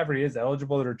Christian McCaffrey is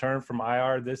eligible to return from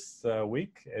IR this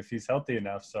week if he's healthy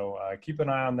enough. So keep an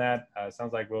eye on that. It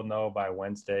sounds like we'll know by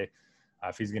Wednesday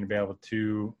if he's going to be able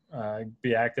to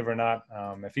be active or not.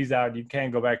 If he's out, you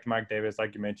can go back to Mike Davis,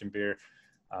 like you mentioned, Beer.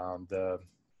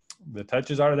 The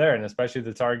touches are there, and especially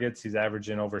the targets. He's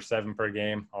averaging over 7 per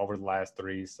game over the last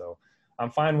 3. So I'm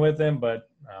fine with him, but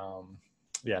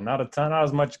yeah, not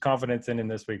as much confidence in him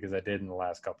this week as I did in the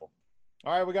last couple.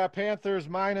 All right, we got Panthers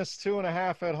minus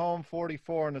 2.5 at home,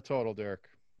 44 in the total, Derek.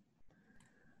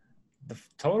 The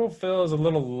total feels a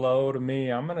little low to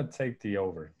me. I'm going to take the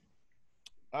over.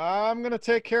 I'm going to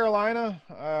take Carolina.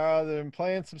 They've been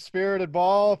playing some spirited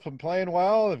ball, been playing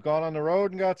well. They've gone on the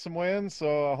road and got some wins.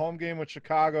 So a home game with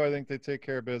Chicago, I think they take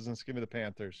care of business. Give me the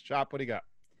Panthers. Chop, what do you got?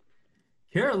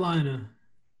 Carolina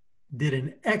did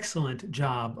an excellent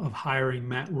job of hiring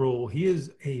Matt Rule. He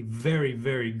is a very,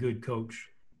 very good coach.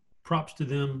 Props to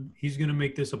them. He's going to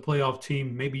make this a playoff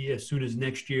team maybe as soon as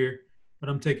next year. But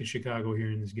I'm taking Chicago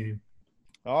here in this game.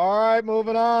 All right,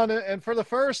 moving on. And for the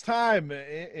first time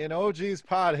in OG's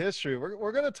pod history,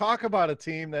 we're going to talk about a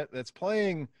team that's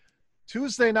playing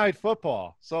Tuesday night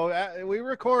football. So we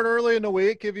record early in the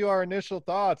week, give you our initial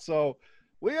thoughts. So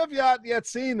we have yet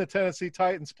seen the Tennessee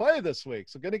Titans play this week.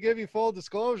 So going to give you full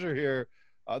disclosure here.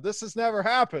 This has never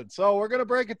happened. So we're going to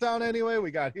break it down anyway. We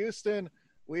got Houston.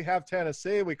 We have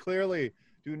Tennessee. We clearly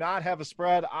do not have a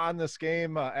spread on this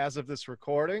game as of this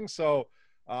recording. So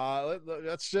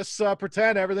let's just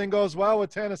pretend everything goes well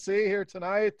with Tennessee here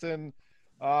tonight. And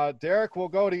Derek, we'll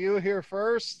go to you here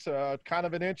first. Kind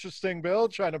of an interesting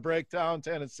build, trying to break down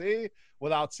Tennessee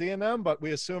without seeing them, but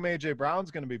we assume A.J.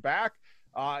 Brown's going to be back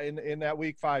in that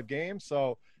Week 5 game.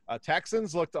 So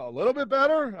Texans looked a little bit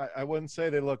better. I wouldn't say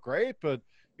they look great, but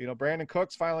Brandon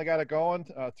Cooks finally got it going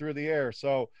through the air.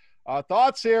 So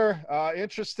thoughts here?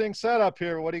 Interesting setup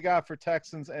here. What do you got for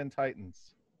Texans and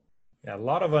Titans? Yeah, a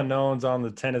lot of unknowns on the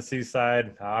Tennessee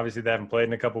side. Obviously, they haven't played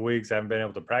in a couple weeks, haven't been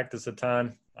able to practice a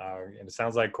ton. And it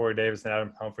sounds like Corey Davis and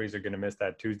Adam Humphries are going to miss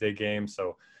that Tuesday game.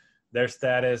 So their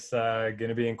status going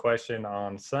to be in question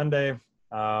on Sunday.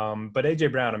 But A.J.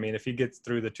 Brown, I mean, if he gets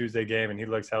through the Tuesday game and he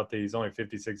looks healthy, he's only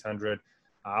 5,600.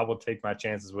 I will take my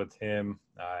chances with him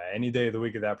any day of the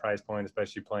week at that price point,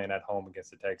 especially playing at home against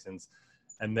the Texans.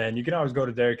 And then you can always go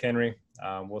to Derrick Henry.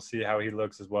 We'll see how he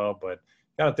looks as well. But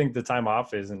got to think the time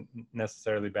off isn't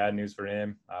necessarily bad news for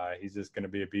him. He's just going to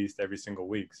be a beast every single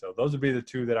week. So those would be the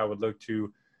two that I would look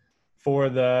to for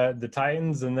the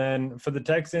Titans. And then for the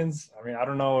Texans, I mean, I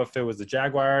don't know if it was the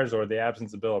Jaguars or the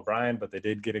absence of Bill O'Brien, but they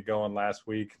did get it going last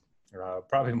week.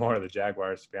 Probably more of the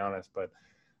Jaguars, to be honest. But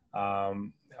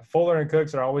Fuller and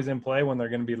Cooks are always in play when they're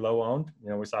going to be low owned.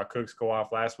 We saw Cooks go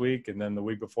off last week, and then the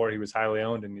week before he was highly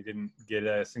owned and he didn't get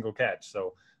a single catch.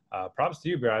 So props to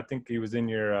you, bro. I think he was in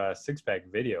your six-pack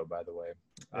video, by the way.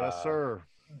 Yes, sir.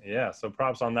 Yeah, so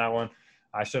props on that one.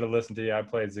 I should have listened to you. I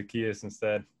played Zacchaeus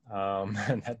instead,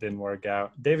 and that didn't work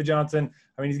out. David Johnson,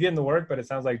 I mean, he's getting the work, but it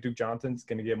sounds like Duke Johnson's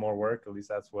going to get more work. At least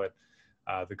that's what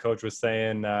the coach was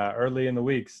saying early in the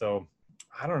week. So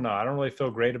I don't know. I don't really feel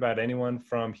great about anyone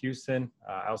from Houston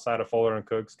outside of Fuller and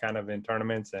Cooks kind of in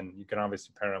tournaments, and you can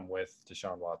obviously pair them with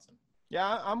Deshaun Watson.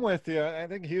 Yeah, I'm with you. I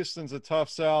think Houston's a tough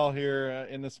sell here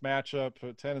in this matchup.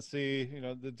 Tennessee,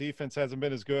 the defense hasn't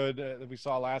been as good that we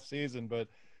saw last season, but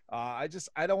I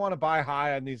don't want to buy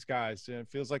high on these guys. It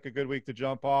feels like a good week to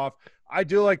jump off. I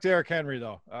do like Derrick Henry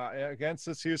though against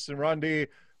this Houston run D.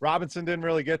 Robinson didn't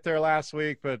really get there last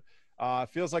week, but it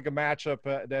feels like a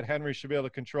matchup that Henry should be able to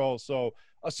control. So,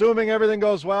 assuming everything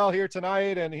goes well here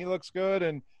tonight and he looks good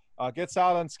and gets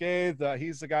out unscathed,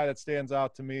 he's the guy that stands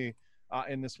out to me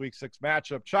in this week 6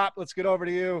 matchup. Chop, let's get over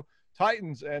to you.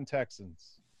 Titans and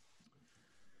Texans.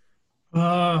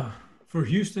 For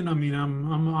Houston, I mean,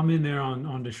 I'm in there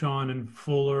on Deshaun and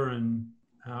Fuller, and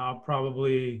I'll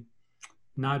probably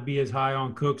not be as high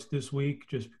on Cooks this week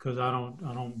just because I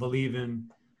don't believe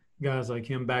in guys like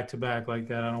him back to back like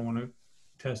that. I don't want to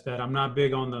test that. I'm not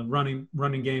big on the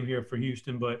running game here for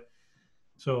Houston, but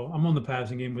so I'm on the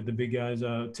passing game with the big guys.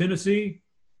 Tennessee,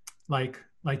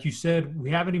 like you said, we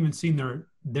haven't even seen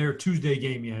their Tuesday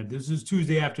game yet. This is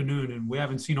Tuesday afternoon, and we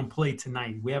haven't seen them play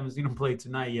tonight. We haven't seen them play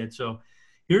tonight yet. So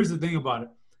here's the thing about it.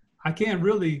 I can't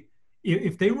really –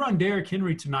 if they run Derrick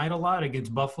Henry tonight a lot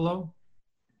against Buffalo,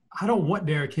 I don't want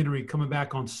Derrick Henry coming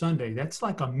back on Sunday. That's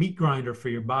like a meat grinder for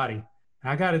your body.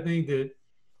 I got to think that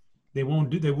they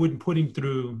wouldn't put him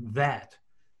through that,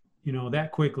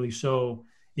 that quickly. So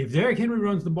if Derrick Henry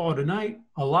runs the ball tonight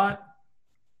a lot,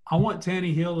 I want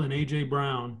Tannehill and A.J.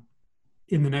 Brown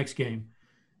in the next game.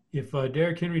 If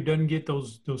Derrick Henry doesn't get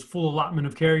those full allotment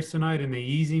of carries tonight and they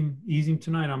ease him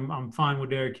tonight, I'm fine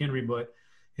with Derrick Henry. But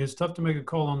it's tough to make a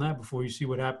call on that before you see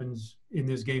what happens in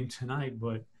this game tonight.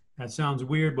 But that sounds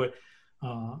weird, but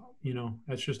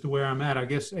that's just the way I'm at. I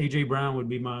guess A.J. Brown would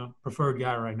be my preferred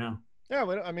guy right now. Yeah,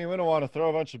 we don't want to throw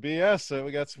a bunch of BS.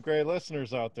 We got some great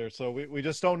listeners out there, so we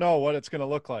just don't know what it's going to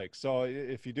look like. So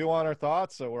if you do want our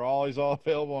thoughts, we're always all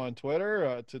available on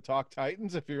Twitter to talk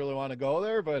Titans if you really want to go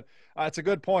there. But it's a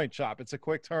good point, Chop. It's a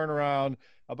quick turnaround,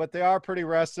 but they are pretty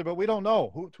rested. But we don't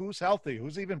know who's healthy,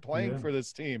 who's even playing for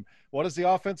this team. What does the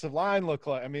offensive line look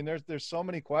like? I mean, there's so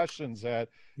many questions that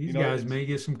these guys may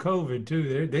get some COVID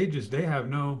too. They have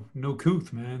no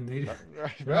couth, man.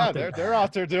 They're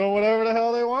out there doing whatever the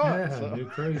hell they want. Yeah, they're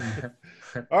crazy.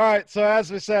 All right, so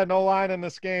as we said, no line in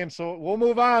this game, so we'll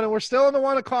move on, and we're still in the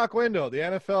 1 o'clock window. The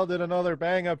NFL did another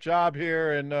bang-up job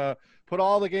here and put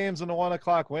all the games in the 1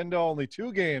 o'clock window. Only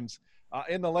 2 games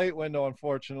in the late window,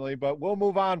 unfortunately, but we'll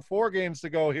move on. 4 games to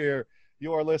go here.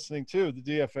 You are listening to the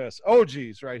DFS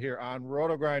OGs right here on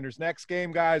Roto Grinders. Next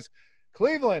game, guys,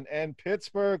 Cleveland and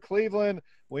Pittsburgh. Cleveland,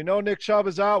 we know Nick Chubb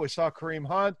is out. We saw Kareem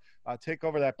Hunt take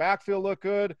over that backfield, look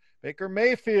good. Baker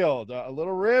Mayfield, a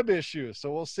little rib issue,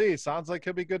 so we'll see. Sounds like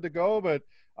he'll be good to go, but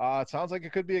it sounds like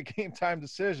it could be a game-time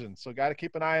decision, so got to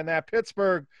keep an eye on that.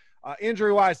 Pittsburgh,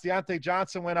 injury-wise, Deontay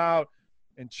Johnson went out,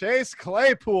 and Chase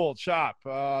Claypool, Chop,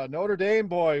 Notre Dame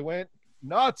boy, went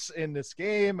nuts in this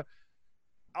game.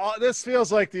 This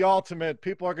feels like the ultimate.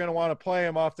 People are going to want to play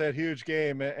him off that huge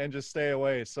game and just stay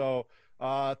away. So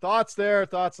thoughts there,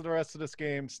 thoughts of the rest of this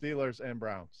game, Steelers and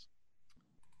Browns.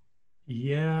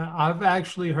 Yeah, I've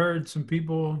actually heard some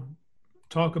people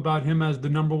talk about him as the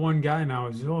number 1 guy now.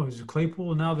 Is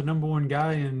Claypool now the number 1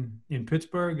 guy in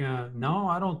Pittsburgh? No,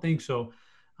 I don't think so.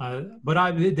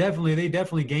 But they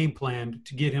definitely game planned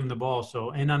to get him the ball.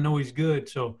 So, and I know he's good.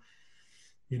 So,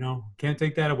 can't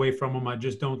take that away from him. I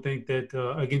just don't think that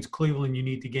against Cleveland you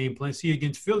need to game plan. See,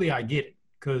 against Philly, I get it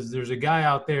because there's a guy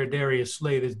out there, Darius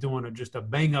Slay, that's doing just a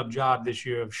bang-up job this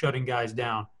year of shutting guys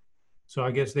down. So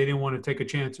I guess they didn't want to take a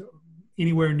chance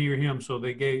anywhere near him, so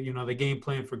they gave the game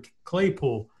plan for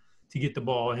Claypool to get the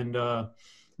ball, and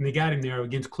they got him there.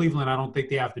 Against Cleveland, I don't think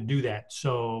they have to do that.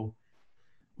 So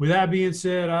with that being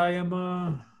said, I'm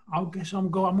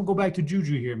gonna go back to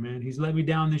Juju here, man. He's let me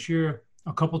down this year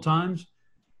a couple times.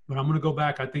 But I'm going to go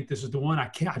back. I think this is the one. I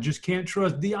just can't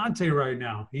trust Deontay right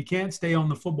now. He can't stay on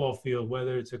the football field,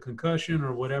 whether it's a concussion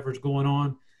or whatever's going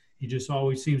on. He just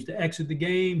always seems to exit the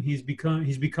game. He's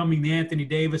becoming the Anthony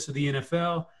Davis of the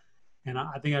NFL. And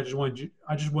I think I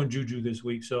just want Juju this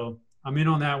week. So I'm in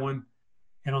on that one.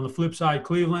 And on the flip side,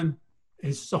 Cleveland,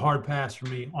 it's just a hard pass for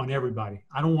me on everybody.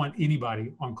 I don't want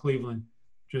anybody on Cleveland.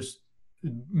 Just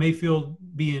Mayfield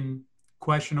being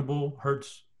questionable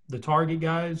hurts the target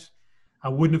guys. I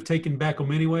wouldn't have taken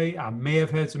Beckham anyway. I may have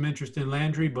had some interest in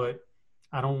Landry, but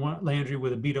I don't want Landry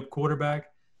with a beat-up quarterback.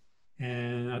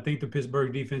 And I think the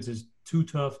Pittsburgh defense is too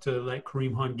tough to let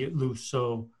Kareem Hunt get loose.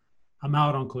 So I'm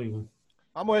out on Cleveland.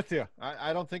 I'm with you.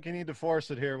 I don't think you need to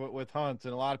force it here with Hunt.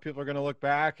 And a lot of people are going to look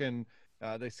back and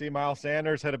they see Miles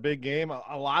Sanders had a big game.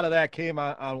 A lot of that came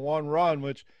on one run,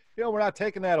 which we're not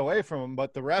taking that away from him,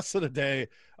 but the rest of the day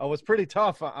was pretty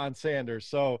tough on Sanders.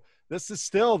 So this is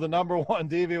still the number one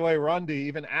DVOA run D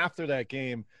even after that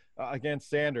game against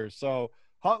Sanders. So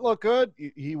Hunt looked good.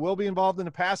 He will be involved in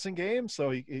the passing game. So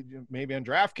he maybe on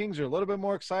DraftKings you're a little bit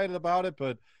more excited about it,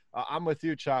 but I'm with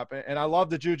you, Chop. And I love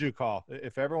the Juju call.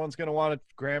 If everyone's going to want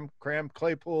to cram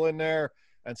Claypool in there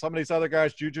and some of these other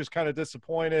guys, Juju's kind of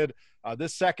disappointed.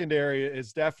 This secondary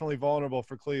is definitely vulnerable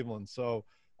for Cleveland. So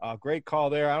great call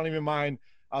there. I don't even mind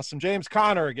some James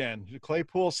Conner again.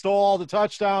 Claypool stole all the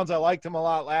touchdowns. I liked him a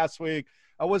lot last week.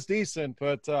 I was decent,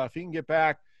 but if he can get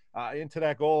back into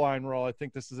that goal line role, I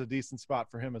think this is a decent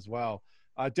spot for him as well.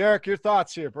 Derek, your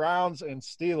thoughts here, Browns and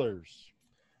Steelers.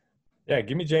 Yeah,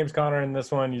 give me James Conner in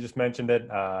this one. You just mentioned it.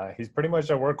 He's pretty much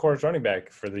a workhorse running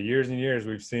back. For the years and years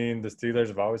we've seen the Steelers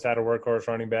have always had a workhorse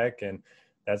running back, and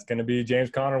that's going to be James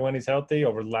Conner when he's healthy.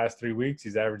 Over the last 3 weeks,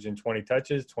 he's averaging 20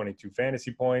 touches, 22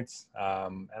 fantasy points,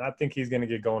 and I think he's going to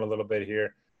get going a little bit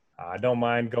here. I don't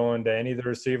mind going to any of the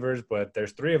receivers, but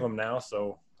there's 3 of them now,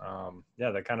 so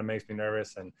that kind of makes me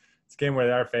nervous. And it's a game where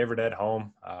they are favored at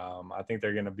home. I think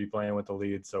they're going to be playing with the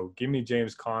lead, so give me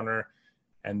James Conner.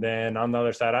 And then on the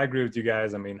other side, I agree with you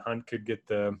guys. I mean, Hunt could get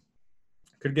the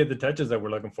touches that we're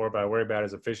looking for, but I worry about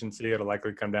his efficiency. It'll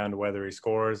likely come down to whether he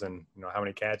scores and how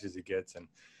many catches he gets. And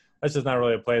that's just not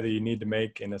really a play that you need to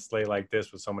make in a slate like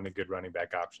this with so many good running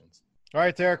back options. All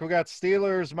right, Derek, we got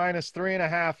Steelers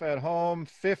 -3.5 at home,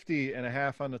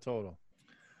 50.5 on the total.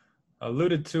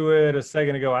 Alluded to it a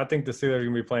second ago. I think the Steelers are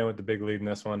going to be playing with the big lead in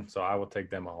this one, so I will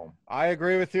take them at home. I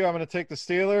agree with you. I'm going to take the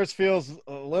Steelers. Feels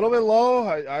a little bit low.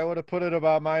 I would have put it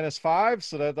about -5,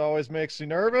 so that always makes you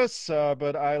nervous.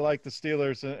 But I like the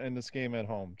Steelers in this game at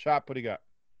home. Chop, what do you got?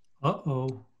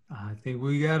 Uh-oh. I think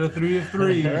we got a 3 of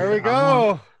 3. There we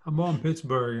go. I'm on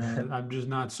Pittsburgh. I'm just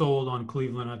not sold on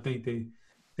Cleveland. I think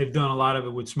they've done a lot of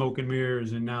it with smoke and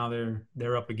mirrors, and now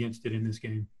they're up against it in this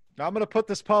game. I'm going to put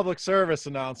this public service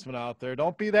announcement out there.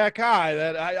 Don't be that guy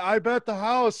that I bet the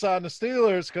house on the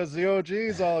Steelers because the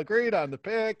OGs all agreed on the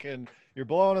pick, and you're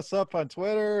blowing us up on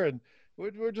Twitter. And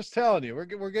we're just telling you,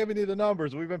 we're giving you the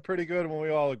numbers. We've been pretty good when we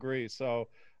all agree. So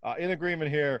in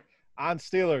agreement here on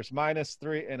Steelers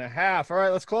 -3.5. All right,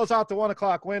 let's close out the 1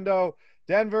 o'clock window.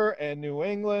 Denver and New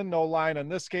England, no line on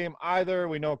this game either.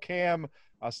 We know Cam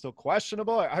still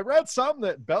questionable. I read something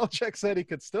that Belichick said he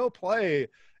could still play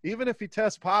even if he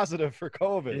tests positive for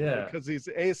COVID because he's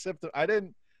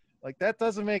asymptomatic. That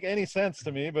doesn't make any sense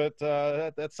to me, but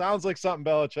that sounds like something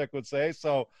Belichick would say.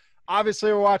 So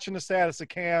obviously we're watching the status of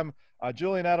Cam.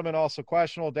 Julian Edelman also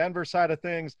questionable. Denver side of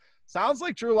things, sounds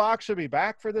like Drew Lock should be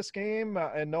back for this game,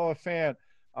 and Noah Fant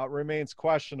remains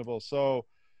questionable. So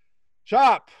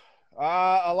Chop,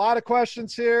 a lot of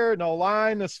questions here. No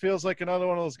line. This feels like another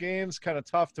one of those games, kind of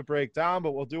tough to break down,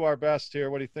 but we'll do our best here.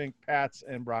 What do you think, Pats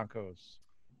and Broncos?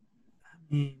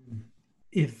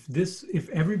 If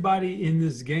everybody in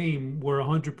this game were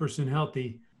 100%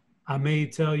 healthy, I may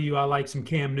tell you I like some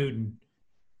Cam Newton.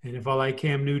 And if I like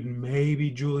Cam Newton,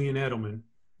 maybe Julian Edelman,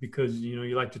 because,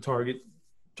 you like to target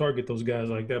those guys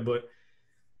like that. But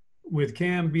with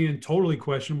Cam being totally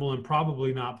questionable and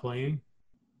probably not playing,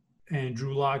 and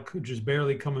Drew Lock just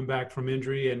barely coming back from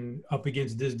injury and up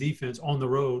against this defense on the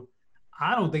road,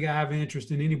 I don't think I have an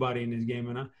interest in anybody in this game.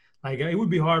 And it would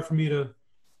be hard for me to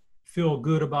feel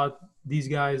good about these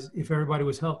guys if everybody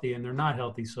was healthy, and they're not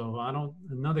healthy. So I don't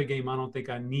think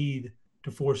I need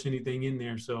to force anything in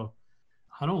there. So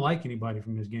I don't like anybody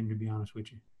from this game, to be honest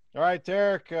with you. All right,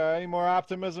 Derek, any more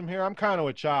optimism here? I'm kind of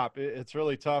with Chop. It's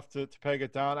really tough to peg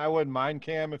it down. I wouldn't mind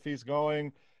Cam if he's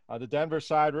going. The Denver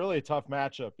side, really a tough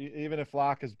matchup. Even if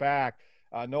Locke is back,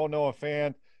 no Noah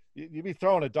Fant, you'd be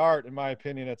throwing a dart, in my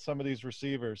opinion, at some of these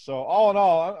receivers. So all in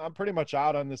all, I'm pretty much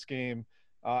out on this game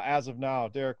as of now.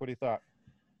 Derek, what do you thought?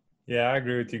 Yeah, I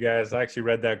agree with you guys. I actually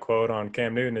read that quote on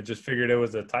Cam Newton. I just figured it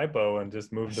was a typo and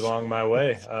just moved along my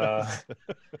way.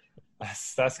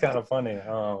 That's kind of funny.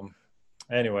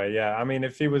 Anyway, yeah, I mean,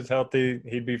 if he was healthy,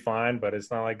 he'd be fine, but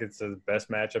it's not like it's the best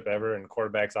matchup ever, and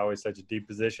quarterback's always such a deep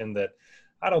position that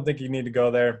I don't think you need to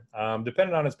go there.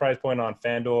 Depending on his price point on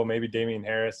FanDuel, maybe Damian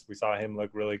Harris. We saw him look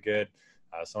really good.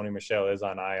 Sony Michel is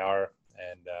on IR,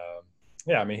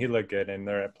 and he looked good, and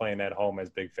they're playing at home as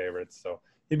big favorites, so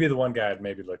he'd be the one guy I'd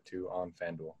maybe look to on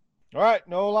FanDuel. All right,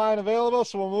 no line available,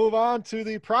 so we'll move on to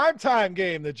the primetime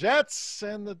game, the Jets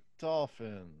and the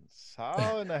Dolphins.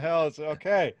 How in the hell is it?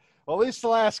 Okay, well, at least the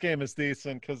last game is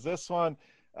decent because this one,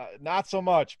 not so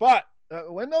much. But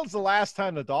when was the last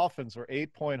time the Dolphins were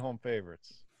 8-point home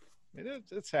favorites? I mean,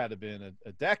 it's had to be in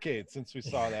a decade since we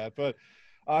saw that. But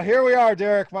here we are,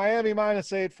 Derek. Miami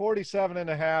 -8,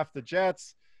 47.5. The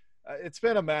Jets, it's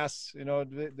been a mess. You know,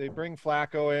 they bring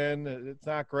Flacco in. It's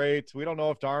not great. We don't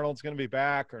know if Darnold's going to be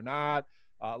back or not.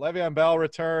 Le'Veon Bell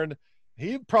returned.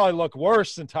 He probably looked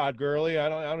worse than Todd Gurley. I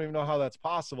don't even know how that's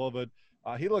possible, but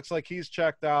he looks like he's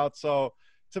checked out. So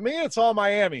to me, it's all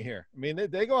Miami here. I mean,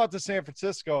 they go out to San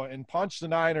Francisco and punch the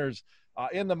Niners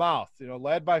in the mouth, you know,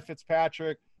 led by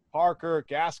Fitzpatrick, Parker,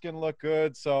 Gaskin looked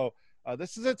good. So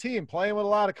this is a team playing with a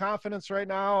lot of confidence right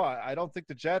now. I don't think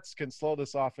the Jets can slow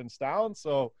this offense down.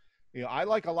 So, you know, I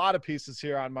like a lot of pieces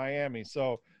here on Miami.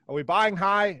 So are we buying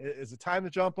high? Is it time to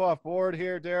jump off board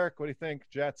here, Derek? What do you think,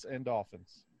 Jets and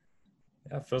Dolphins?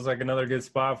 Yeah, feels like another good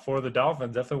spot for the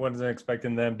Dolphins. Definitely wasn't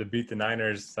expecting them to beat the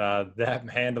Niners that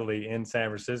handily in San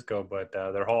Francisco, but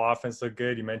their whole offense looked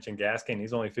good. You mentioned Gaskin.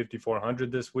 He's only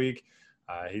 5,400 this week.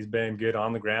 He's been good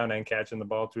on the ground and catching the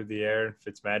ball through the air.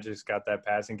 Fitzmagic's got that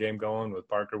passing game going with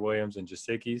Parker Williams and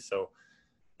Gesicki. So,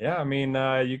 yeah, I mean,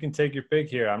 you can take your pick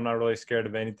here. I'm not really scared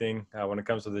of anything when it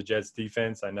comes to the Jets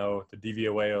defense. I know the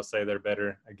DVOA will say they're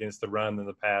better against the run than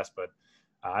the pass, but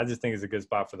I just think it's a good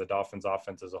spot for the Dolphins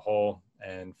offense as a whole.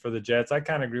 And for the Jets, I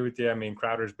kind of agree with you. I mean,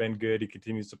 Crowder's been good. He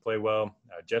continues to play well.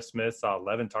 Jeff Smith saw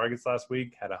 11 targets last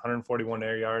week, had 141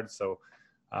 air yards. So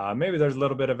maybe there's a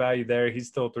little bit of value there. He's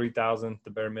still 3,000,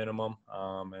 the bare minimum.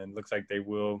 And looks like they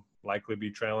will likely be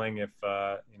trailing if,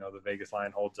 you know, the Vegas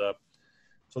line holds up.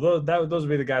 So those would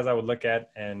be the guys I would look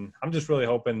at. And I'm just really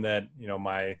hoping that, you know,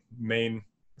 my main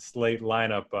slate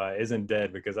lineup isn't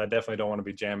dead, because I definitely don't want to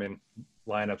be jamming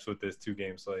lineups with this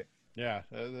 2-game slate. Yeah,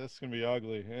 that's going to be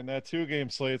ugly. And that 2-game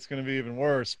slate's going to be even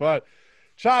worse. But,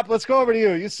 Chop, let's go over to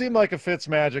you. You seem like a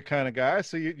Fitzmagic kind of guy.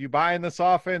 So you buy in this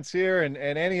offense here and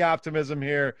any optimism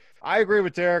here. I agree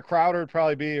with Derek. Crowder would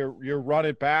probably be your run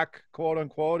it back, quote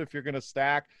unquote, if you're going to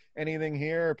stack anything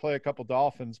here or play a couple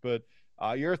Dolphins. But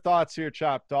your thoughts here,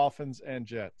 Chop, Dolphins and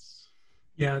Jets.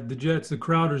 Yeah, the Jets, the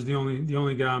Crowder's the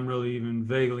only guy I'm really even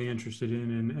vaguely interested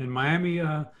in. And Miami,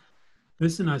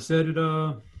 listen, I said it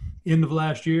end of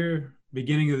last year,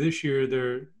 beginning of this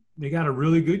year, they got a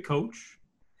really good coach,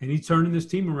 and he's turning this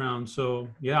team around. So,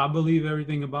 yeah, I believe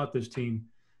everything about this team.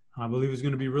 I believe it's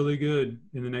going to be really good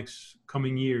in the next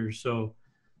coming years. So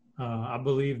I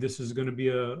believe this is going to be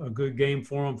a good game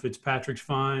for them. Fitzpatrick's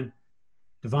fine.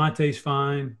 Devontae's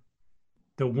fine.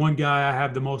 The one guy I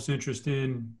have the most interest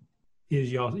in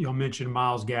is y'all mentioned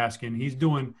Myles Gaskin.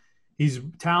 He's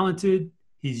talented.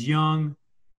 He's young.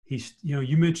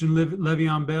 You mentioned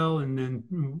Le'Veon Bell and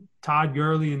then Todd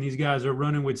Gurley, and these guys are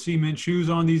running with cement shoes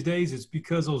on these days. It's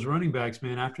because those running backs,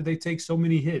 man, after they take so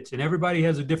many hits, and everybody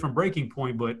has a different breaking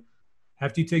point, but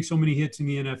after you take so many hits in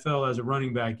the NFL as a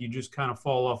running back, you just kind of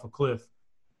fall off a cliff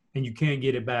and you can't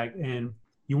get it back. And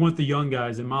you want the young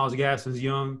guys, and Myles Gaskin's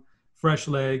young, fresh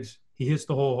legs. He hits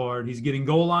the hole hard. He's getting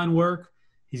goal line work.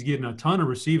 He's getting a ton of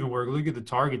receiving work. Look at the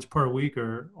targets per week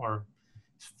are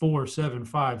 4, 7,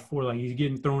 5, 4. Like, he's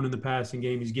getting thrown in the passing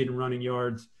game. He's getting running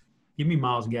yards. Give me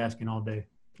Myles Gaskin all day.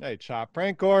 Hey, Chop.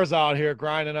 Frank Gore's out here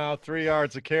grinding out 3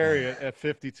 yards a carry at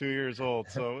 52 years old.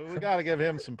 So we got to give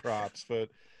him some props. But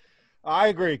I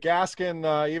agree.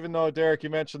 Gaskin, even though, Derek, you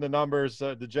mentioned the numbers,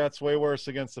 the Jets way worse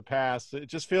against the pass. It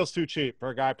just feels too cheap for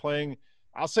a guy playing,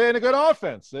 I'll say, in a good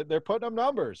offense. They're putting up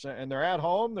numbers, and they're at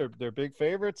home. They're big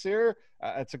favorites here.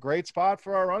 It's a great spot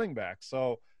for our running back.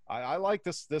 So I like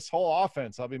this whole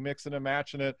offense. I'll be mixing and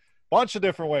matching it a bunch of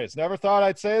different ways. Never thought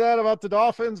I'd say that about the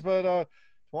Dolphins, but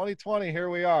 2020, here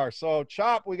we are. So,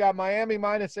 Chop, we got Miami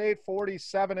 -8,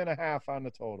 47.5 on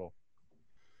the total.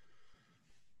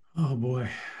 Oh, boy.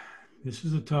 This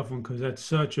is a tough one because that's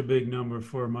such a big number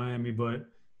for Miami, but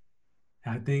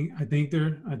I think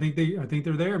they're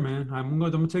there, man. I'm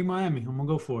gonna take Miami. I'm gonna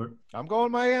go for it. I'm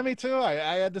going Miami too. I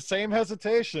had the same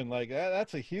hesitation. Like,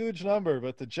 that's a huge number,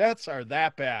 but the Jets are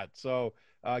that bad. So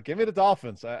give me the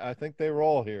Dolphins. I think they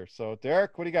roll here. So,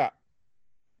 Derek, what do you got?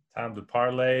 Time to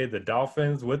parlay the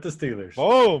Dolphins with the Steelers.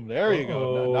 Boom! There you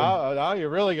go. Now you're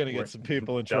really going to get some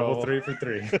people in trouble. Double 3 for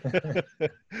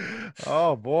 3.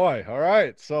 Oh, boy. All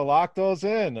right. So lock those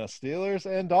in, Steelers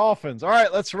and Dolphins. All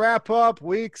right, let's wrap up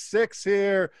week 6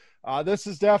 here. This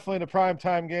is definitely the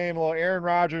primetime game. A little Aaron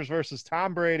Rodgers versus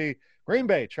Tom Brady. Green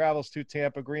Bay travels to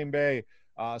Tampa. Green Bay,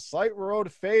 slight road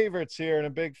favorites here in a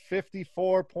big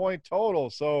 54-point total.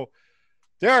 So,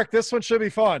 Derek, this one should be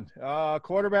fun.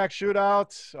 Quarterback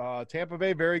shootout. Tampa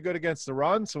Bay very good against the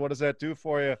run. So what does that do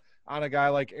for you on a guy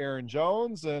like Aaron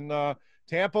Jones? And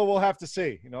Tampa will have to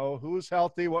see, who's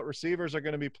healthy, what receivers are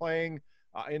going to be playing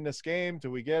in this game.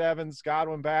 Do we get Evans,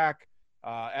 Godwin back?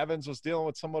 Evans was dealing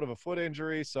with somewhat of a foot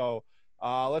injury. So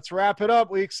let's wrap it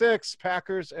up. Week 6,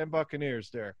 Packers and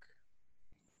Buccaneers, Derek.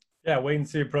 Yeah, wait and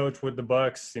see approach with the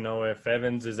Bucks. You know, if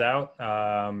Evans is out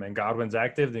and Godwin's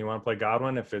active, then you want to play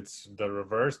Godwin. If it's the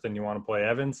reverse, then you want to play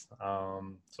Evans.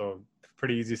 So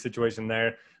pretty easy situation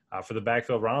there. For the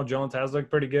backfield, Ronald Jones has looked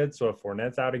pretty good. So if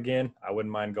Fournette's out again, I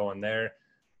wouldn't mind going there.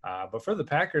 But for the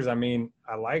Packers, I mean,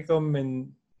 I like them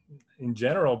in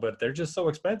general, but they're just so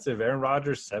expensive. Aaron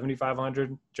Rodgers,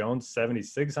 $7,500, Jones,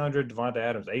 $7,600, Devontae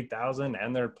Adams, $8,000,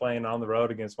 and they're playing on the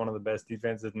road against one of the best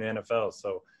defenses in the NFL.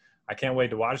 So I can't wait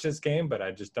to watch this game, but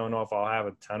I just don't know if I'll have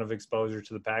a ton of exposure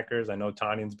to the Packers. I know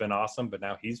Tanyan's been awesome, but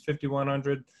now he's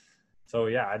 5,100. So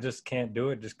yeah, I just can't do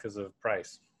it just because of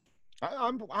price.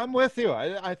 I'm with you.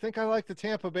 I think I like the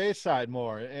Tampa Bay side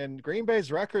more, and Green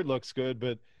Bay's record looks good,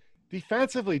 but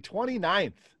defensively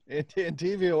 29th in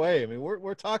DVOA. I mean,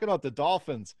 we're talking about the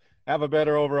Dolphins have a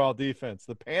better overall defense.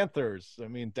 The Panthers, I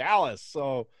mean, Dallas.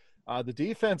 So the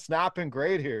defense not been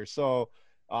great here. So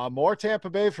more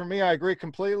Tampa Bay for me. I agree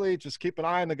completely. Just keep an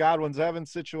eye on the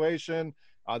Godwin-Evans situation.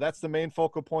 That's the main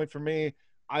focal point for me.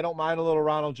 I don't mind a little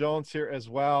Ronald Jones here as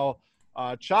well.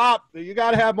 Chop, you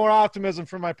got to have more optimism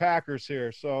for my Packers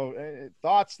here. So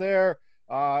thoughts there,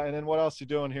 and then what else you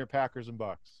doing here, Packers and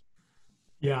Bucks?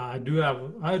 Yeah, I do have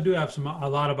a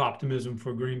lot of optimism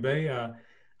for Green Bay.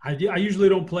 I usually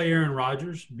don't play Aaron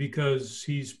Rodgers because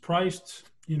he's priced,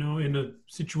 in a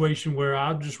situation where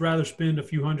I'd just rather spend a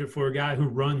few hundred for a guy who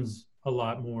runs a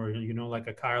lot more, like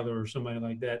a Kyler or somebody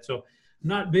like that. So I'm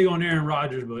not big on Aaron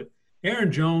Rodgers, but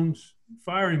Aaron Jones,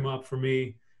 fire him up for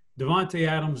me. Devontae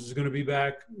Adams is going to be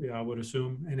back, I would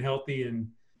assume, and healthy. And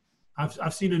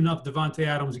I've seen enough Devontae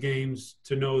Adams games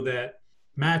to know that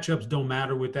matchups don't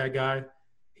matter with that guy.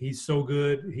 He's so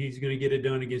good. He's going to get it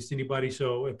done against anybody.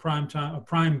 So a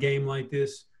prime game like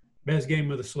this, best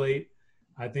game of the slate.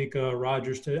 I think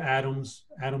Rodgers to Adams.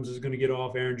 Adams is going to get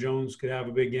off. Aaron Jones could have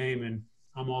a big game, and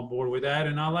I'm on board with that.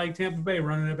 And I like Tampa Bay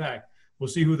running it back. We'll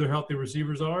see who their healthy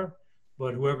receivers are,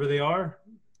 but whoever they are,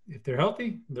 if they're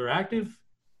healthy, they're active,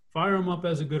 fire them up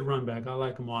as a good run back. I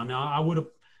like them all. Now, I'm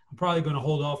probably going to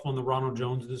hold off on the Ronald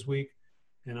Jones this week,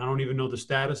 and I don't even know the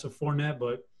status of Fournette,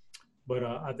 but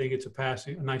I think it's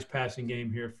a nice passing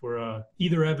game here for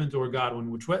either Evans or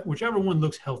Godwin, whichever one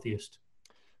looks healthiest.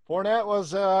 Fournette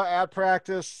was at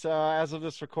practice as of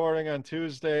this recording on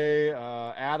Tuesday.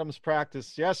 Adams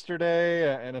practiced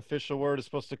yesterday. An official word is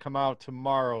supposed to come out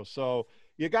tomorrow. So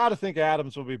you got to think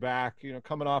Adams will be back.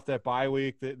 Coming off that bye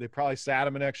week, they probably sat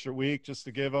him an extra week just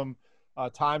to give him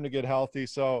time to get healthy.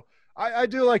 So I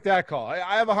do like that call.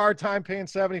 I have a hard time paying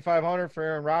 $7,500 for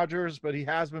Aaron Rodgers, but he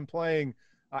has been playing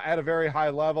at a very high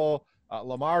level.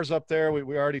 Lamar's up there.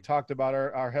 We already talked about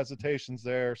our hesitations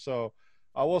there. So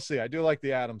we'll see. I do like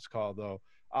the Adams call, though.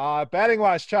 Betting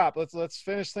wise, Chop, let's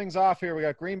finish things off here. We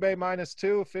got Green Bay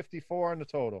 -2, 54 on the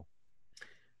total.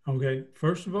 Okay.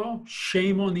 First of all,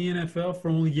 shame on the NFL for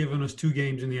only giving us 2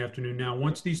 games in the afternoon. Now,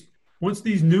 once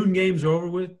these noon games are over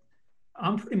with,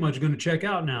 I'm pretty much going to check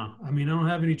out now. I mean, I don't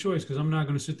have any choice because I'm not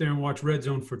going to sit there and watch Red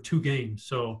Zone for 2 games.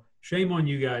 So shame on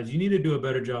you guys. You need to do a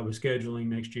better job of scheduling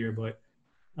next year. But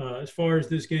as far as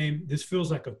this game, this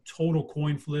feels like a total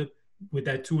coin flip with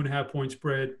that 2.5-point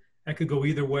spread. That could go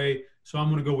either way. So I'm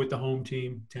going to go with the home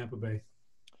team, Tampa Bay.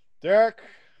 Derek,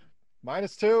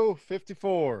 -2,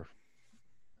 54.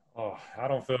 Oh, I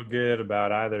don't feel good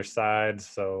about either side.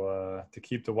 So to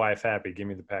keep the wife happy, give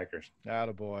me the Packers.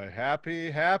 Attaboy.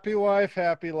 Happy wife,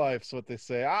 happy life is what they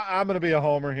say. I'm going to be a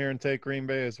homer here and take Green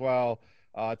Bay as well.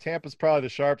 Tampa's probably the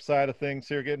sharp side of things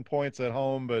here, getting points at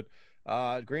home. But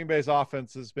Green Bay's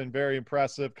offense has been very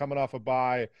impressive coming off a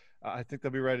bye. I think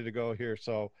they'll be ready to go here.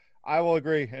 So I will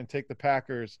agree and take the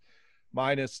Packers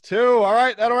 -2. All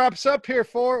right, that'll wrap us up here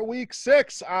for week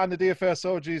 6 on the DFS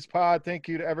OGs pod. Thank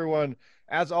you to everyone,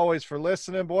 as always, for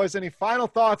listening. Boys, any final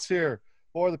thoughts here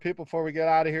for the people before we get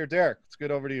out of here? Derek, it's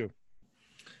good over to you.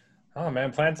 Oh,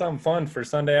 man, plan something fun for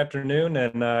Sunday afternoon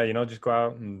and, just go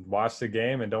out and watch the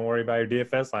game and don't worry about your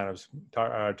DFS lineups.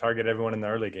 Target everyone in the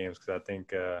early games because I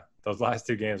think those last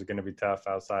 2 games are going to be tough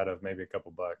outside of maybe a couple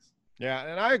bucks. Yeah,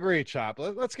 and I agree, Chop.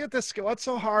 Let's get this. What's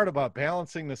so hard about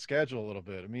balancing the schedule a little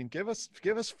bit? I mean, give us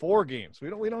 4 games. We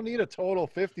don't need a total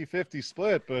 50-50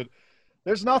 split, but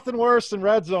there's nothing worse than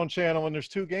Red Zone channel when there's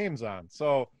 2 games on.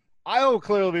 So I will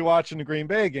clearly be watching the Green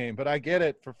Bay game, but I get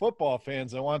it for football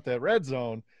fans. I want that Red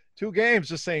Zone. 2 games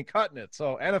just ain't cutting it.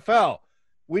 So NFL,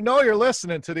 we know you're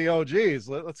listening to the OGs.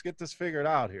 Let's get this figured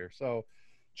out here. So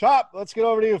Chop, let's get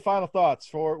over to you. Final thoughts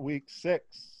for week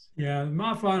 6. Yeah,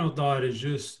 my final thought is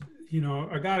just,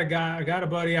 I got a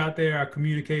buddy out there I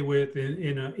communicate with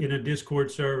in a Discord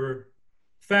server.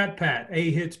 Fat Pat,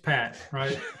 A hits Pat,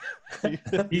 right?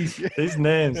 These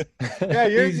names. Yeah,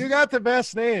 you got the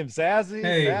best names. Zazzy,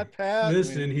 hey, Fat Pat.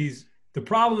 Listen, The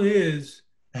problem is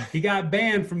he got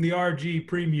banned from the RG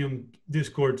Premium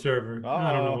Discord server.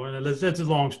 I don't know. That's a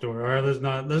long story. All right,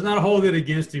 let's not hold it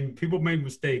against him. People make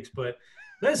mistakes, but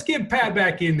let's get Pat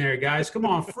back in there, guys. Come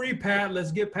on, free Pat.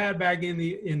 Let's get Pat back in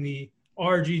the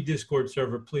RG Discord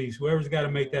server, please. Whoever's got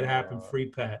to make that happen, free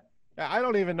Pat. I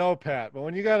don't even know Pat, but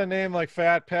when you got a name like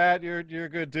Fat Pat, you're a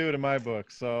good dude in my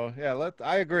book. So yeah,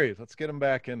 I agree. Let's get him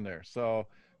back in there. So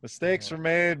mistakes were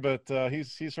made, but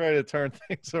he's ready to turn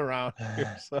things around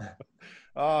here. So,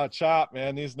 Chop,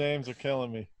 man, these names are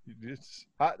killing me.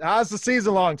 How's the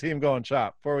season-long team going,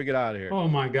 Chop? Before we get out of here. Oh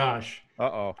my gosh.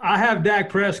 Uh-oh. I have Dak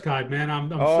Prescott, man.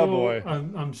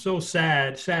 I'm so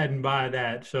saddened by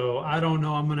that. So I don't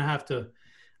know. I'm gonna have to.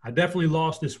 I definitely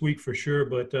lost this week for sure,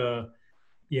 but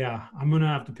yeah, I'm gonna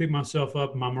have to pick myself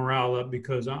up, my morale up,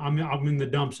 because I'm in the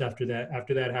dumps after that.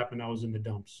 After that happened, I was in the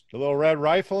dumps. A little red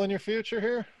rifle in your future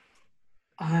here?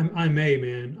 I may,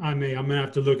 man. I'm gonna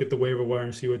have to look at the waiver wire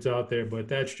and see what's out there. But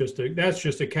that's just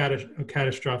a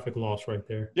catastrophic loss right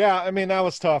there. Yeah, I mean that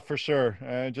was tough for sure.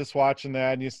 Just watching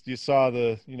that, and you saw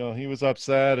he was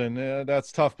upset, and that's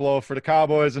a tough blow for the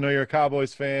Cowboys. I know you're a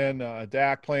Cowboys fan.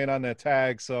 Dak playing on that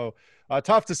tag, so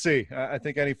tough to see. I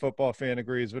think any football fan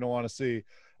agrees. We don't want to see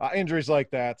injuries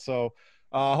like that. So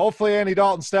hopefully Andy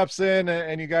Dalton steps in,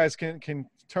 and you guys can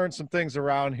turn some things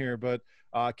around here. But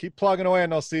keep plugging away on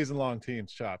those season-long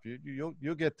teams, Chop.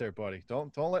 You'll get there, buddy.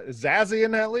 Don't let – is Zazzy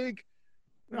in that league?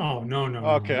 Oh, no.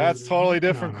 Okay, that's totally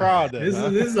different crowd then. This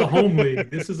is a home league.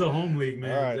 This is a home league,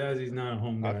 man. All right. Zazzy's not a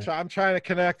home guy. I'm trying to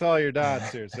connect all your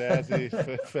dots here,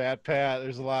 Zazzy, Fat Pat.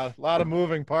 There's a lot of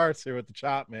moving parts here with the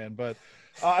Chop, man. But,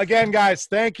 again, guys,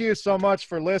 thank you so much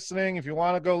for listening. If you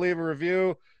want to go leave a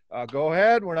review, go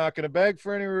ahead. We're not going to beg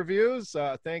for any reviews.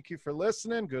 Thank you for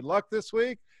listening. Good luck this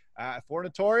week. For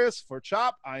Notorious, for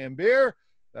Chop, I am Beer.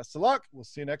 Best of luck. We'll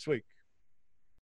see you next week.